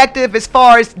perspective as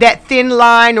far as that thin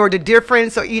line or the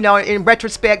difference, or in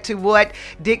retrospect to what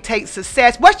dictates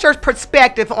success. What's your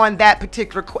perspective on that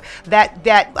particular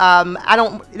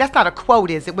that's not a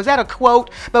quote, is it? Was that a quote?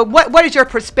 But what is your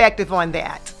perspective on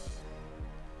that?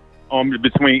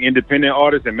 Between independent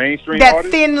artists and mainstream That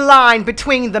artists? thin line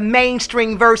between the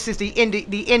mainstream versus the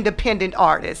independent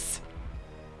artists.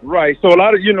 Right. So a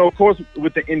lot of, of course,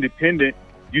 with the independent,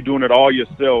 you're doing it all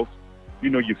yourself.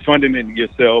 You're funding it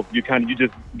yourself. You're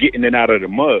just getting it out of the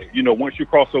mud. Once you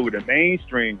cross over the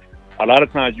mainstream, a lot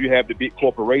of times you have the big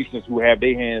corporations who have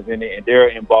their hands in it and they're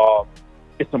involved.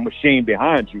 It's a machine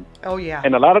behind you. Oh yeah.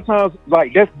 And a lot of times,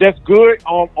 like that's good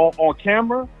on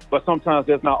camera, but sometimes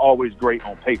that's not always great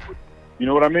on paper. You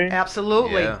know what I mean?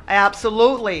 Absolutely. Yeah.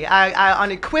 Absolutely. I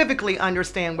unequivocally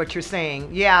understand what you're saying.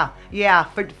 Yeah,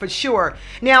 for sure.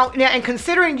 Now, and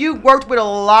considering you worked with a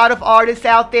lot of artists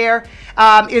out there,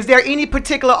 is there any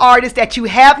particular artist that you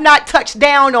have not touched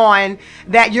down on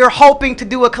that you're hoping to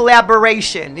do a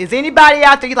collaboration? Is anybody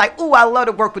out there you're like, ooh, I love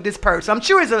to work with this person? I'm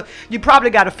sure you probably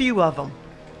got a few of them.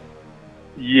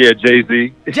 Yeah,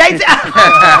 Jay-Z. Jay-Z.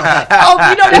 Oh,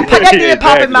 that did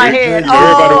pop in my head.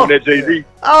 Everybody want that Jay-Z.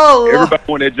 Oh, everybody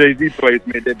want that Jay-Z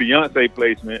placement, that Beyonce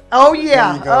placement. Oh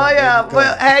yeah,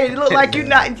 Well, hey, it look like you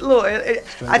not. Look,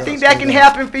 I think that can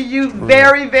happen for you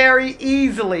very, very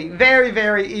easily. Very,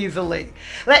 very easily.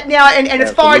 Now, and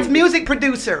as far as music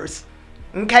producers.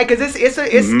 Okay, because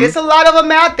it's a lot of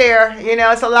them out there.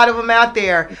 It's a lot of them out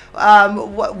there.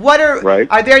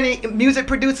 Are there any music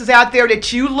producers out there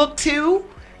that you look to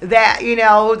that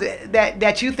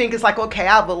that you think is like, okay,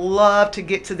 I would love to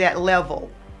get to that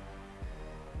level?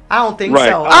 I don't think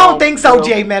so. I don't think so,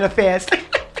 J Manifest.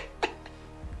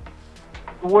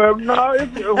 Well, no.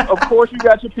 Of course, you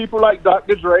got your people like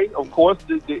Dr. Dre. Of course,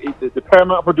 the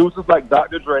Paramount producers like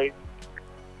Dr. Dre,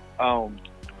 the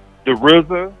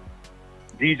RZA.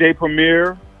 DJ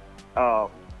Premier,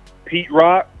 Pete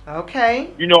Rock.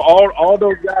 Okay. All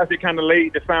those guys that kind of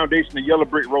laid the foundation, the yellow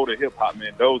brick road of hip hop,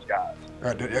 man. Those guys.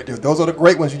 Right, those are the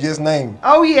great ones you just named.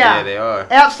 Oh yeah. Yeah, they are.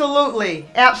 Absolutely.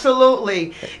 And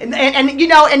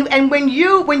when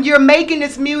you're making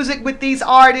this music with these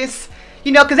artists,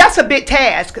 because that's a big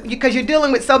task, because you're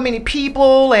dealing with so many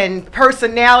people and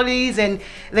personalities, and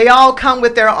they all come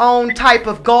with their own type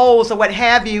of goals or what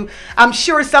have you. I'm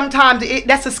sure sometimes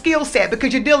that's a skill set,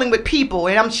 because you're dealing with people,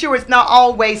 and I'm sure it's not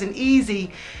always an easy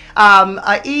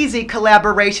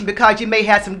collaboration, because you may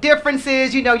have some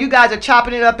differences. You guys are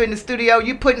chopping it up in the studio,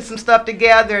 you're putting some stuff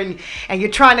together, and you're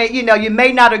trying to, you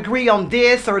may not agree on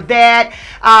this or that.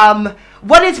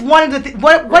 What is one of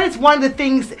the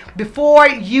things before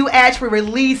you actually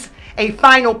release a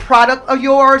final product of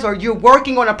yours, or you're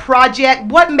working on a project,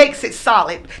 what makes it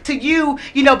solid to you?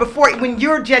 You know, before, when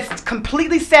you're just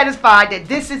completely satisfied that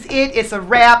this is it, it's a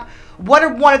wrap. What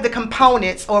are one of the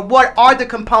components, or what are the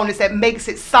components that makes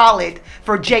it solid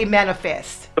for J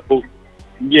Manifest? So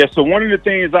one of the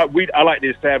things I like to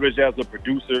establish as a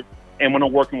producer, and when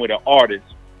I'm working with an artist,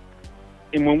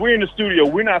 and when we're in the studio,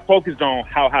 we're not focused on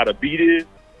how the beat is.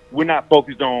 We're not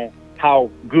focused on how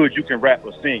good you can rap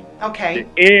or sing. Okay.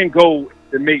 The end goal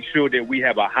is to make sure that we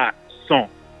have a hot song.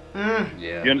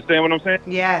 Yeah. You understand what I'm saying?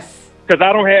 Yes. Because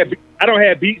I don't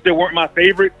have beats that weren't my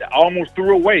favorite that I almost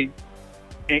threw away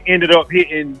and ended up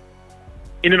hitting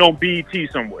on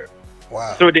BET somewhere.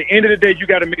 Wow. So at the end of the day, you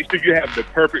got to make sure you have the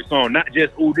perfect song, not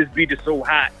just, oh, this beat is so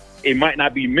hot, it might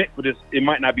not be meant for this, it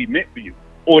might not be meant for you.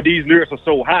 Or these lyrics are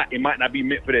so hot, it might not be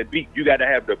meant for that beat. You got to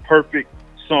have the perfect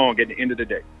song at the end of the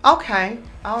day. Okay.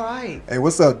 All right. Hey,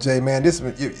 what's up, Jay, man? This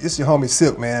is your homie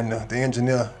Silk, man, the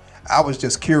engineer. I was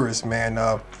just curious, man,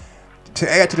 to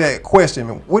add to that question,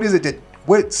 what is it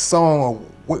what song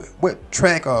or what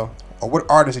track or what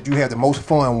artist did you have the most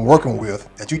fun working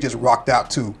with that you just rocked out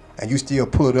to and you still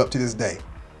pull it up to this day?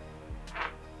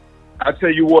 I tell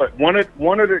you what, one of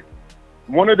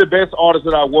the best artists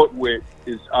that I work with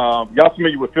is y'all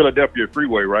familiar with Philadelphia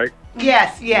Freeway, right?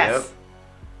 Yes. Yep.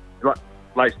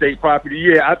 Like State Property.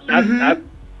 Yeah,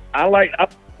 I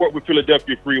work with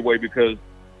Philadelphia Freeway because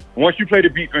once you play the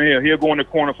beat from him, he'll go in the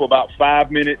corner for about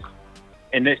 5 minutes,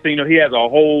 and next thing you know, he has a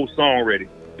whole song ready.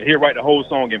 And he'll write the whole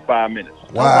song in 5 minutes.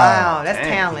 Wow. Oh, wow. That's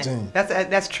talent.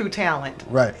 That's true talent.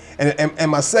 Right. And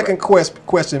my second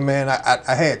question, man,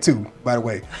 I had two, by the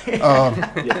way.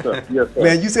 Yes, sir.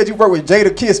 Man, you said you work with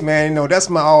Jadakiss, man. You know, that's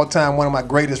my all-time, one of my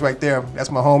greatest right there.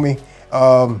 That's my homie.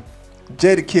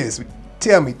 Jadakiss,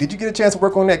 tell me, did you get a chance to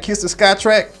work on that Kiss the Sky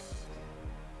track?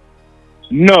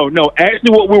 No.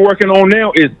 Actually, what we're working on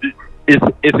now is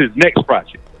his next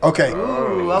project. Okay.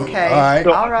 Ooh, okay. All right.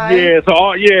 All right. Yeah. So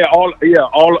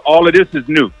all of this is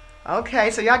new. Okay.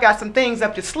 So y'all got some things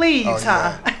up your sleeves,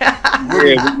 huh?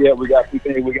 We got some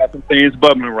things. We got some things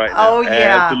bubbling right now. Oh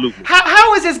yeah. Absolutely.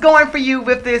 How is this going for you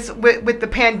with this with the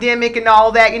pandemic and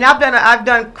all that? You know, I've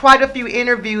done quite a few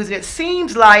interviews, and it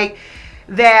seems like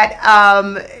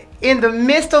that in the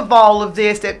midst of all of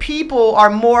this, that people are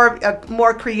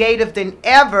more creative than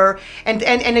ever, and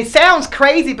it sounds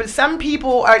crazy, but some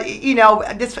people are, you know,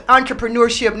 this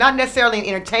entrepreneurship, not necessarily in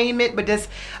entertainment, but just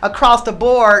across the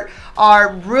board,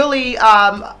 are really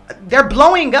they're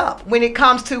blowing up when it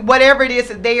comes to whatever it is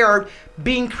that they are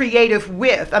being creative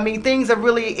with. I mean, things are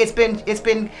really, it's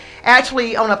been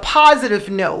actually on a positive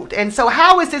note. And so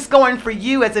how is this going for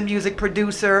you as a music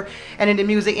producer and in the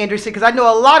music industry? Because I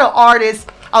know a lot of artists,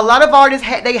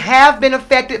 they have been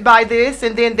affected by this,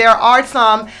 and then there are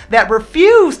some that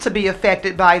refuse to be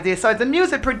affected by this. So as a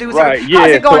music producer,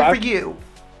 how's it going for you?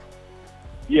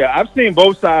 Yeah, I've seen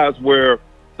both sides where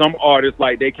some artists,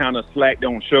 like, they kind of slacked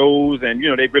on shows and, you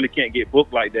know, they really can't get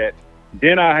booked like that.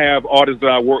 Then I have artists that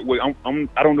I work with. I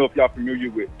don't know if y'all familiar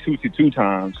with Tootsie Two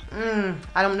Times.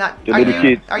 I'm not. The little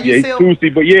kid. Are you still? Tootsie,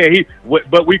 but yeah,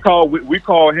 but we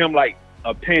call him like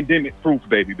a pandemic proof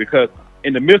baby, because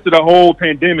in the midst of the whole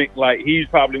pandemic, like, he's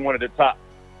probably one of the top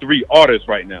 3 artists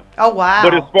right now. Oh wow!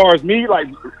 But as far as me, like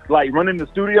running the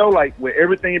studio, like with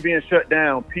everything being shut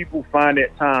down, people find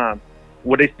that time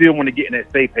where they still want to get in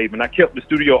that safe haven. I kept the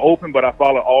studio open, but I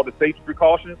followed all the safety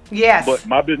precautions. Yes. But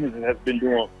my business has been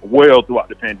doing well throughout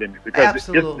the pandemic, because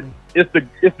absolutely, it's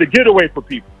the getaway for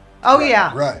people. Oh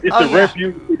yeah. Right. It's the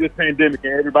refuge through this pandemic,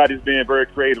 and everybody's being very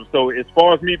creative. So as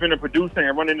far as me being a producer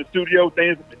and running the studio,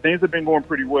 things have been going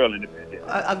pretty well in the pandemic.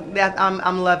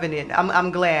 I'm loving it.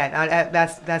 I'm glad.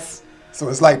 That's. So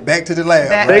it's like back to the lab.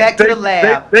 Back to the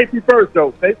lab. Safety first,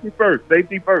 though. Safety first.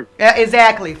 Yeah,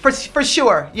 exactly. For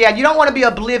sure. Yeah, you don't want to be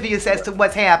oblivious as to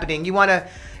what's happening. You want to,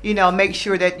 you know, make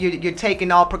sure that you're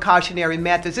taking all precautionary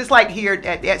methods. Just like here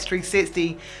at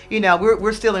X360, you know,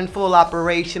 we're still in full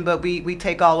operation, but we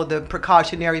take all of the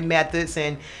precautionary methods,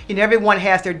 and, you know, everyone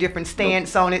has their different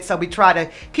stance on it, so we try to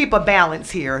keep a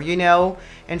balance here, you know.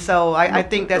 And so I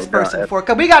think that's first and foremost,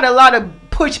 because we got a lot of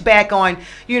pushback on,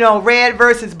 you know, red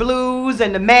versus blues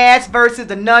and the mask versus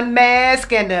the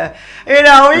non-mask, and you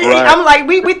know, I'm like,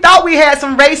 we thought we had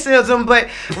some racism, but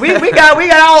we got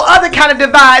all other kind of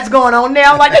divides going on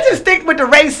now. Like, let's just stick with the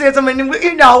racism, and,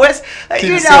 you know, it's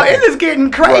just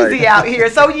getting crazy out here.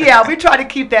 So yeah, we try to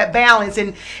keep that balance.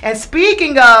 And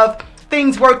speaking of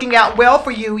things working out well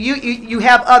for you, you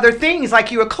have other things,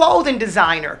 like you're a clothing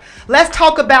designer. Let's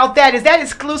talk about that. Is that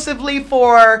exclusively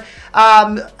for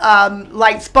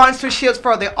like sponsorships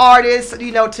for the artists,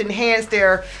 you know, to enhance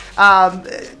their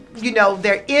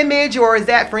their image, or is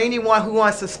that for anyone who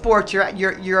wants to support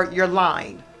your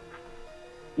line?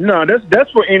 No,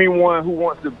 that's for anyone who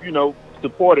wants to,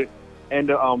 support it. And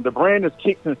the brand is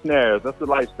Kicks and Snares. That's the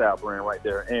lifestyle brand right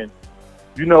there. And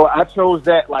I chose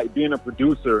that like being a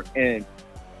producer, and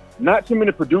not too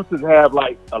many producers have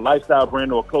like a lifestyle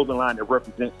brand or a clothing line that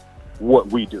represents what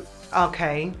we do.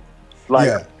 Okay.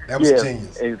 That was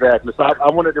genius. Exactly. So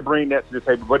I wanted to bring that to the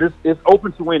table, but it's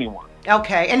open to anyone.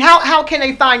 Okay. And how can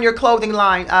they find your clothing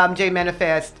line, J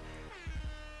Manifest?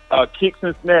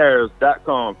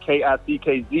 Kicksandsnares.com.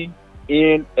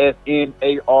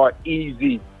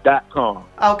 KicksNSNAREZ.com.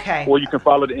 Okay. Or you can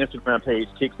follow the Instagram page,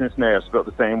 Kicks and Snares, spelled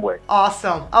the same way.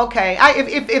 Awesome. Okay.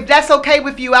 If that's okay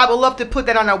with you, I would love to put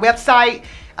that on our website.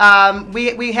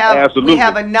 We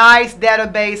have a nice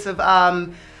database of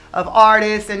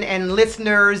artists and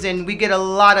listeners, and we get a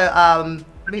lot of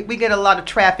we get a lot of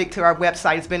traffic to our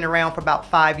website. It's been around for about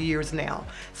 5 years now.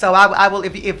 So I will,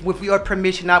 if with your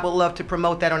permission, I would love to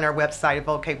promote that on our website, if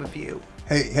okay with you.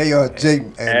 Hey,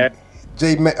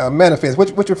 J Manifest.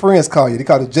 What your friends call you? They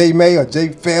call it J May or J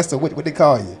Fest, or what they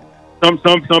call you? Some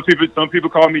people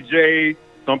call me Jay.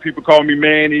 Some people call me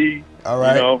Manny. All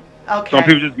right. Okay. Some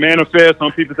people just Manifest.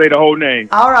 Some people say the whole name.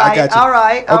 All right. I got you. All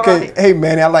right. Okay. Hey,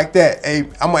 Manny, I like that. Hey,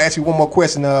 I'm gonna ask you one more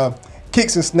question.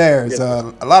 Kicks and snares. Yes.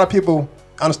 A lot of people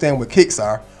understand what kicks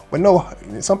are, but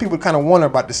some people kind of wonder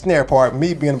about the snare part.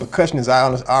 Me being a percussionist, I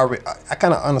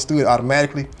kind of understood it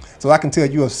automatically, so I can tell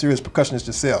you're a serious percussionist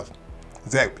yourself.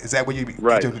 Is that where you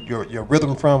get your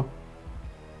rhythm from?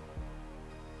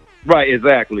 Right,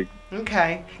 exactly.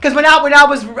 Okay. Because when I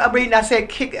was reading, I said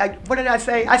kick. What did I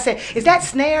say? I said, is that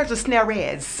snares or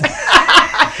snares?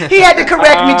 He had to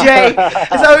correct me, Jay.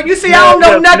 So you see, I don't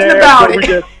know nothing about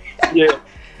it.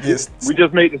 Yes. We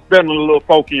just made the spelling a little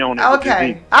folky on it.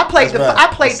 Okay. I played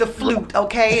the flute,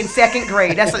 okay, in second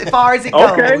grade. That's as far as it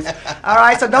goes. Okay. All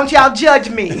right, so don't y'all judge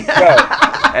me.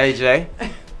 Hey, Jay.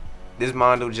 This is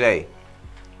Mondo J.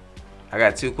 I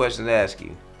got 2 questions to ask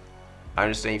you. I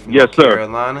understand you from North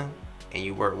Carolina, and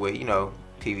you work with,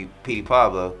 Petey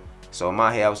Pablo. So in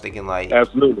my head, I was thinking like,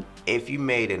 absolutely. If you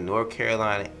made a North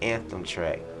Carolina anthem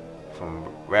track from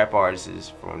rap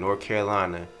artists from North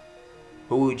Carolina,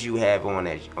 who would you have on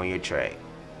your track?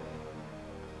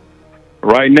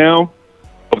 Right now,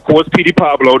 of course, Petey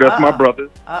Pablo. That's my brother.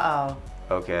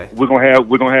 Okay. We're gonna have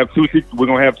Tusi. We're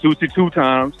gonna have Tusi 2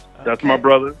 times. That's my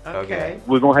brother. Okay.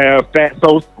 We're gonna have Fat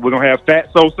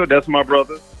Sosa. That's my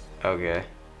brother. Okay.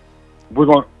 We're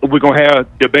gonna have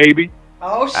the baby.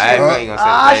 Oh shoot! I ain't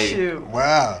gonna say shoot!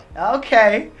 Wow.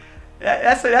 Okay,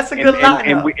 that's a good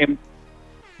lineup.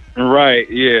 Right,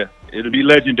 yeah, it'll be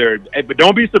legendary. But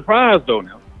don't be surprised though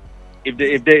now, if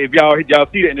y'all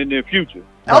see that in the near future.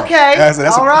 Okay,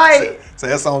 all right. So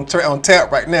that's on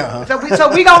tap right now, huh?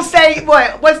 So we gonna say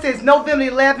what's this? November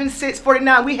 11,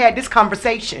 6:49. We had this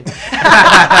conversation.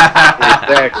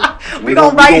 Exactly. We're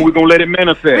gonna let it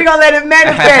manifest. We're gonna let it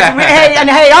manifest.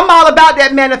 Hey, I'm all about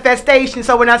that manifestation.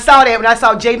 So when I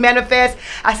saw J Manifest,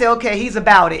 I said, okay, he's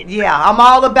about it. Yeah, I'm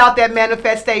all about that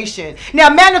manifestation. Now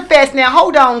manifest. Now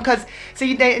hold on, because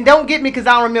see, don't get me because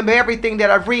I don't remember everything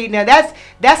that I've read. Now that's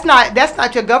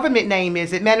not your government name,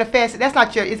 is it? Manifest. That's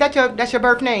your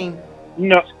birth name?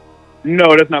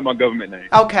 No, that's not my government name.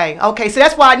 Okay. So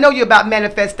that's why I know you about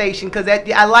manifestation, because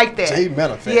I like that. J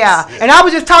Manifest. Yeah, and I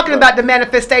was just talking about the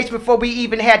manifestation before we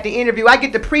even had the interview. I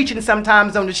get to preaching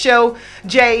sometimes on the show,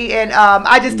 Jay, and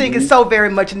I just think it's so very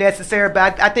much necessary.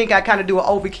 But I think I kind of do an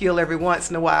overkill every once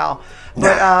in a while.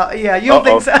 But you don't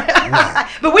think so?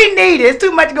 But we need it. It's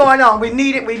too much going on. We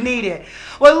need it.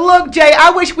 Well, look, Jay, I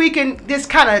wish we can just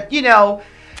kind of,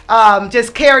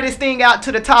 just carry this thing out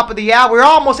to the top of the hour. We're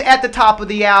almost at the top of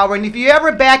the hour. And if you're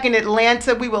ever back in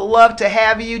Atlanta, we would love to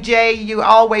have you, Jay. You're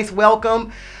always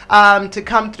welcome to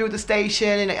come through the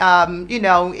station and, at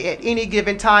any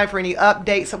given time for any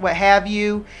updates or what have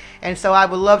you. And so I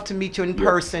would love to meet you in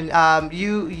person.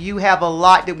 You have a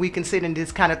lot that we can sit and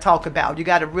just kind of talk about. You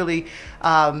got to really...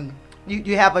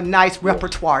 You have a nice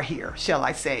repertoire here, shall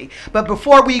I say. But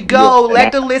before we go,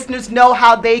 let the listeners know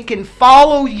how they can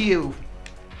follow you.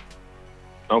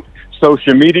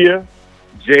 Social media,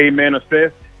 J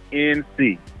Manifest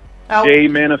NC. J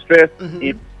Manifest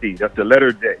NC. That's the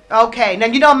letter J. Okay.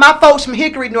 Now my folks from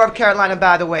Hickory, North Carolina,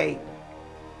 by the way.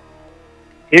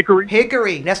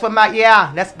 Hickory. That's what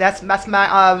that's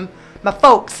my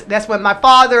folks. That's what my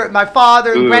father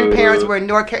and grandparents were in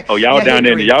North Carolina. Oh, y'all down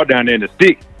there in the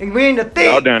stick. And we're in the thick.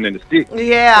 Y'all down in the stick.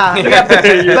 Yeah.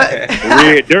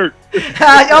 Red dirt.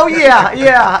 Oh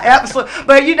yeah, absolutely.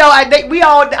 But you know,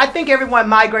 I think everyone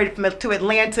migrated to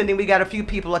Atlanta, and then we got a few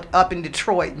people up in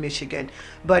Detroit, Michigan.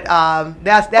 But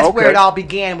that's where it all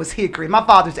began, was Hickory. My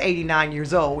father's 89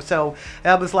 years old, so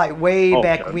that was like way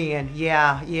back when.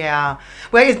 Yeah.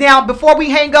 Well, now before we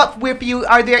hang up with you,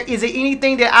 is there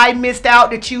anything that I missed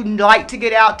out that you'd like to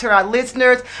get out to our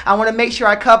listeners? I want to make sure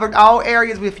I covered all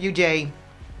areas with you, Jay.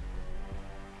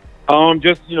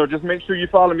 Just make sure you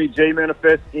follow me,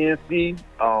 JManifestNC.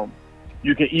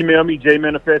 You can email me,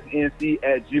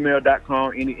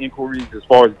 jmanifestnc@gmail.com. Any inquiries as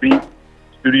far as beats,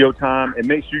 studio time, and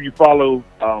make sure you follow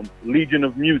Legion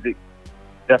of Music.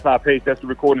 That's our page. That's the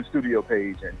recording studio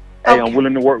page. And hey, I'm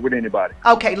willing to work with anybody.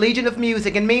 Okay, Legion of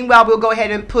Music. And meanwhile, we'll go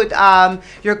ahead and put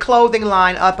your clothing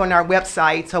line up on our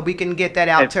website so we can get that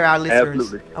out to our listeners.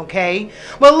 Absolutely. Okay.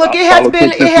 Well, look, it has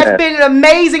been an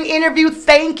amazing interview.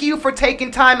 Thank you for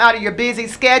taking time out of your busy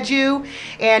schedule.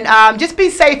 And just be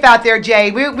safe out there,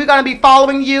 Jay. We're going to be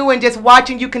following you and just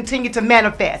watching you continue to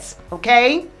manifest.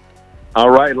 Okay? All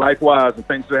right. Likewise. And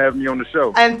thanks for having me on the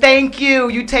show. And thank you.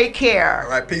 You take care. All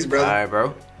right. Peace, brother. All right,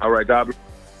 bro. All right, Dobby.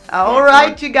 All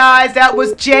right, you guys. That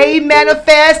was Jay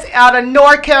Manifest out of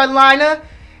North Carolina.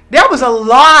 There was a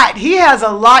lot. He has a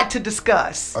lot to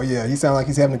discuss. Oh, yeah. He sounds like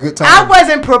he's having a good time. I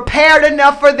wasn't prepared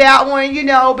enough for that one,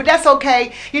 but that's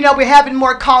okay. We're having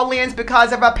more call-ins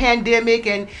because of our pandemic,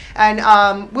 and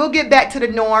we'll get back to the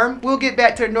norm.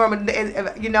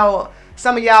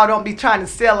 Some of y'all don't be trying to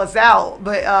sell us out,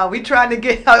 but we trying to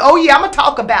get, I'm going to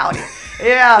talk about it.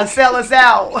 Yeah, sell us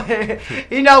out.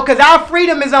 Because our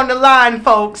freedom is on the line,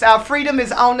 folks. Our freedom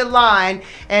is on the line.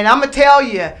 And I'm going to tell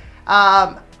you,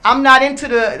 I'm not into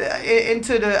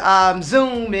the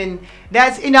Zoom, and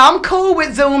that's, I'm cool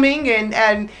with Zooming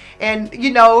and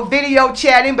video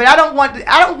chatting, but I don't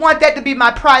want that to be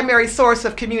my primary source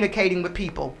of communicating with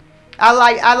people. I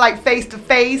like face to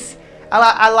face.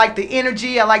 I like the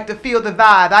energy. I like to feel the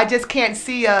vibe. I just can't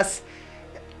see us,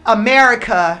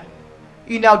 America,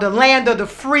 the land of the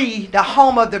free, the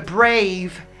home of the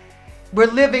brave. We're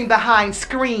living behind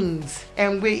screens,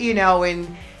 and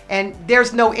and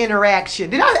there's no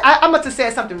interaction. I must have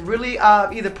said something really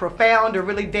either profound or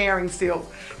really daring, Silk,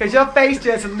 because your face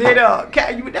just lit up.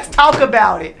 Let's talk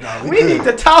about it. No, we need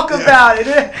to talk about it.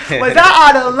 Was I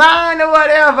out of line or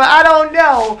whatever? I don't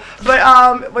know, but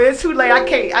it's too late.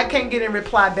 I can't get a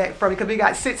reply back from you because we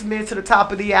got 6 minutes to the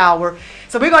top of the hour.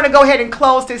 So we're going to go ahead and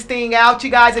close this thing out.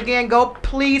 You guys, again,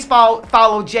 please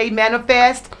follow Jay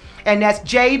Manifest. And that's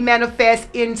J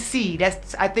Manifest NC.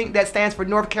 I think that stands for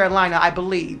North Carolina, I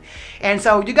believe. And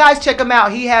so you guys check him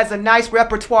out. He has a nice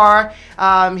repertoire.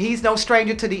 He's no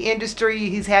stranger to the industry.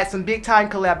 He's had some big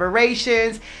time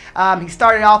collaborations. He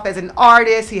started off as an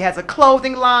artist. He has a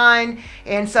clothing line.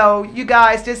 And so you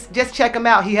guys just check him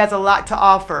out. He has a lot to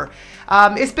offer.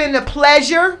 It's been a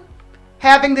pleasure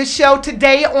having this show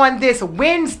today on this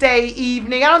Wednesday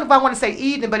evening. I don't know if I want to say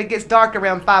evening, but it gets dark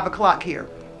around 5 o'clock here.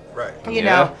 Right. You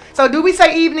know. So do we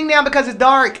say evening now because it's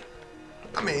dark?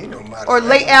 I mean, or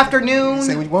late afternoon.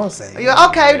 Say what you want to say.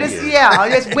 Okay,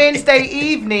 it's Wednesday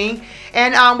evening.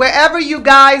 And wherever you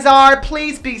guys are,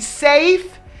 please be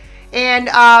safe and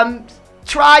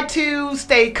try to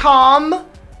stay calm,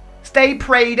 stay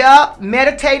prayed up,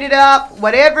 meditated up,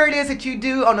 whatever it is that you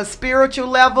do on a spiritual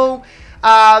level.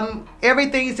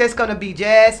 Everything's just going to be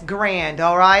just grand,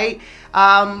 all right?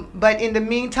 But in the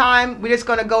meantime, we're just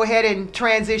going to go ahead and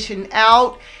transition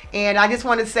out. And I just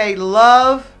want to say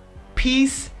love,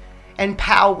 peace, and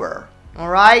power. All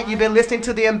right? You've been listening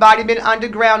to the Embodiment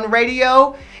Underground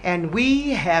Radio, and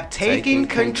we have taken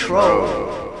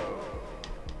control.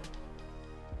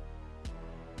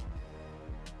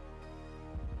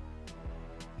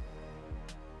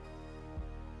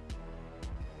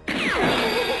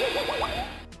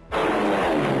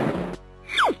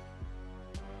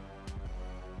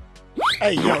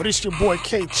 Hey, yo, this your boy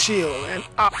K Chill, and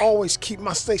I always keep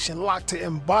my station locked to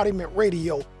Embodiment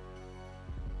Radio.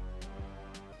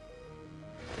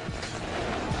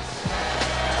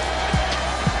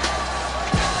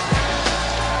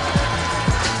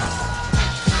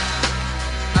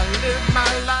 I live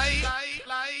my life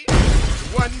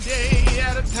one day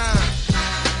at a time.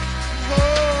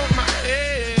 Hold my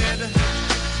head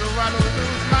so I don't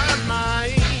lose my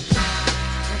mind.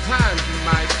 Sometimes you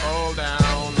might fall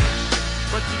down,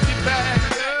 but you get back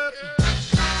up,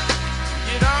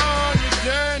 get on your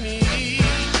journey,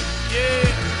 yeah,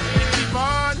 you keep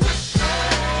on.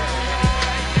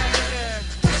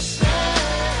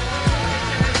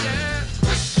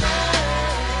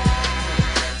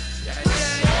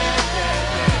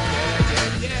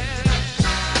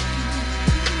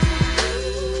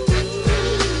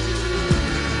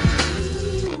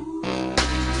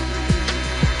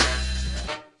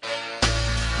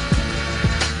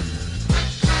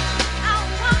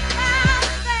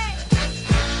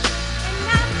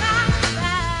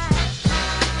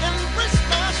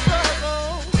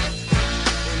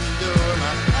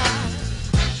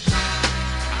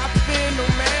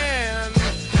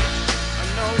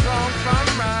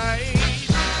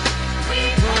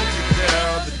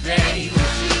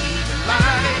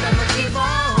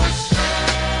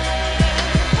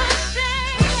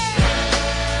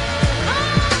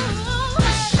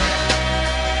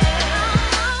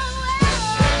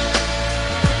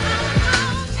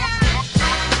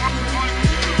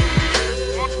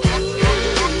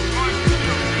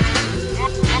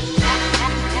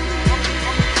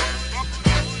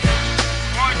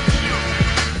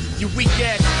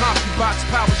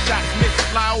 Flower shots miss,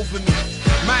 fly over me.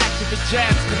 My accurate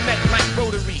jabs connect like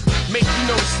rotary. Make you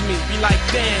notice me, be like,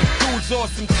 damn, dude's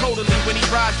awesome totally. When he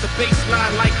rides the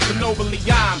baseline like Ginobili,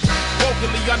 I'm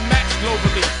vocally unmatched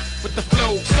globally. With the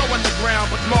flow, so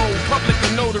underground, but mode, public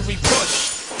and notary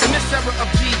push. In this era of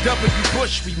G.W.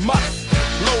 Bush, we must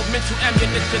load mental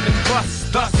ammunition and bust.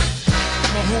 Thus,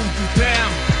 I'ma hold you down,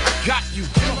 I got you.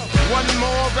 One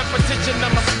more repetition,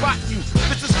 I'ma spot you.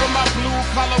 This is for my blue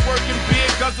collar working,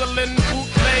 beer guzzling,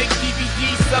 bootleg,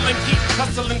 DVD selling, keep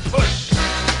hustling, push.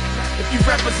 If you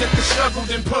represent the struggle,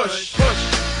 then push, push.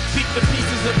 Keep the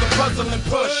pieces of the puzzle and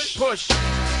push, push.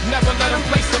 Never let them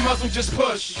place the muzzle, just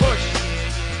push, push.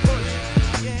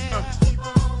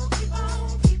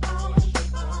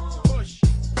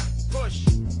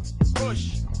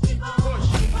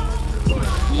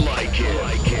 Like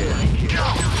it.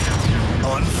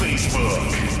 On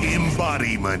Facebook,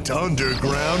 Embodiment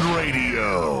Underground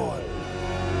Radio.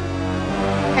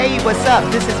 Hey, what's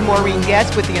up? This is Maureen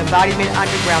Guest with the Embodiment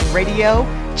Underground Radio.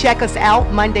 Check us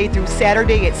out Monday through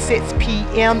Saturday at 6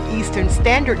 p.m. Eastern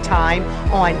Standard Time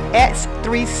on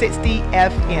X360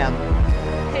 FM.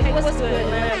 Hey, what's good,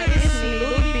 man? This is me,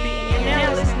 Louie B, and you're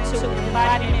now listening to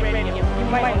Embodiment Radio. You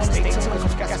might want to stay tuned because we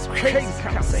got some crazy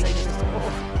conversations.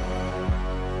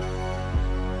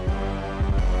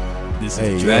 This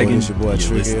hey, is Dragon. It's your boy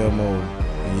Trick Elmo,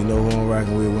 and you know who I'm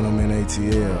rocking with when I'm in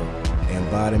ATL.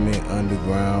 Embodiment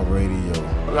Underground Radio.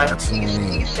 Like,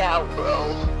 peace out,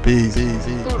 bro. Peace. Who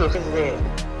the f is that?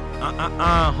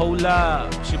 Hold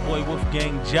up. It's your boy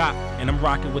Wolfgang Jock, and I'm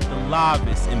rocking with the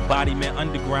livest Embodiment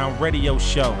Underground Radio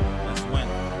show. Let's win.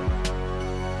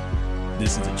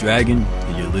 This is the Dragon,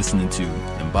 and you're listening to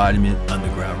Embodiment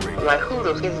Underground Radio. Like, who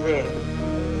the f is that?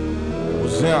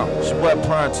 What's up? It's your boy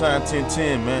Primetime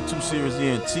 1010, man. 2 Series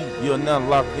ENT. You're now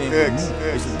locked in with me.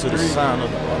 Listen to the sound of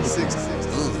the underground.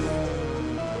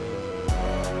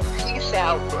 Peace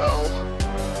out, bro.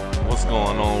 What's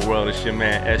going on, world? It's your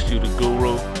man SU the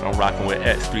Guru. I'm rocking with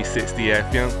X360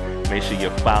 FM. Make sure you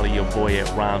follow your boy at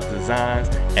Rhymes Designs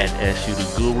at SU the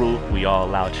Guru. We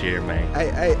all out here, man.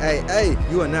 Hey.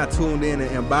 You are not tuned in to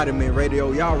Embodiment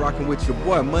Radio. Y'all rocking with your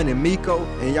boy Money Miko,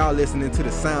 and y'all listening to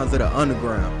the sounds of the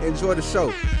underground. Enjoy the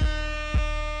show.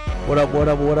 What up?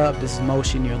 This is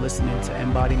Motion. You're listening to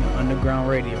Embodiment Underground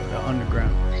Radio, the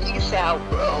underground. Peace out,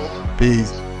 bro.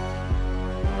 Peace.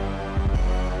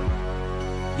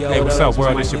 Yo, hey, what's up,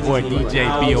 world? It's your boy DJ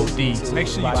BOD. Make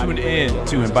sure you tune in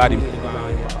to Embodiment.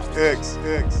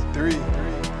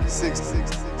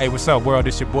 X360. Hey, what's up, world?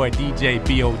 It's your boy DJ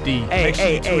BOD. Make sure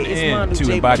you tune in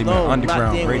to Embodiment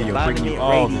Underground Radio, bringing you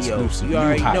all the exclusive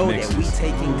new hot mixes. We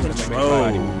taking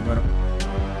control.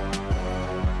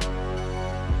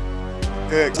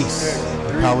 Peace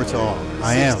and power to all.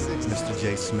 I am Mr.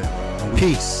 J. Smith. And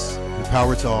peace and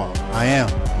power to all. I am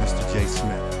Mr. J.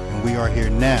 Smith. And we are here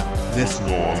now listening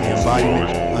to Embodiment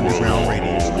Underground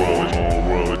Radio.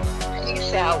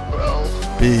 Peace out, bro.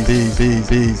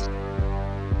 Peace.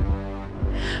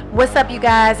 What's up, you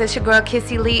guys? It's your girl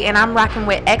Kissy Lee, and I'm rocking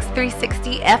with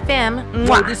X360 FM.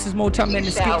 Yo, this is Motown Man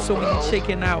the Skip, so we be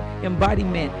checking out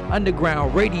Embodiment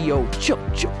Underground Radio. Chill.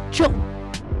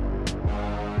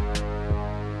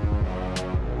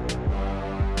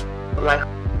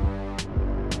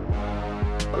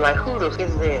 Like who the f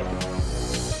is that?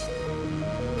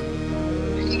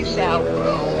 Peace out,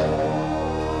 bro.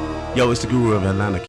 Yo, it's the Guru of Atlanta.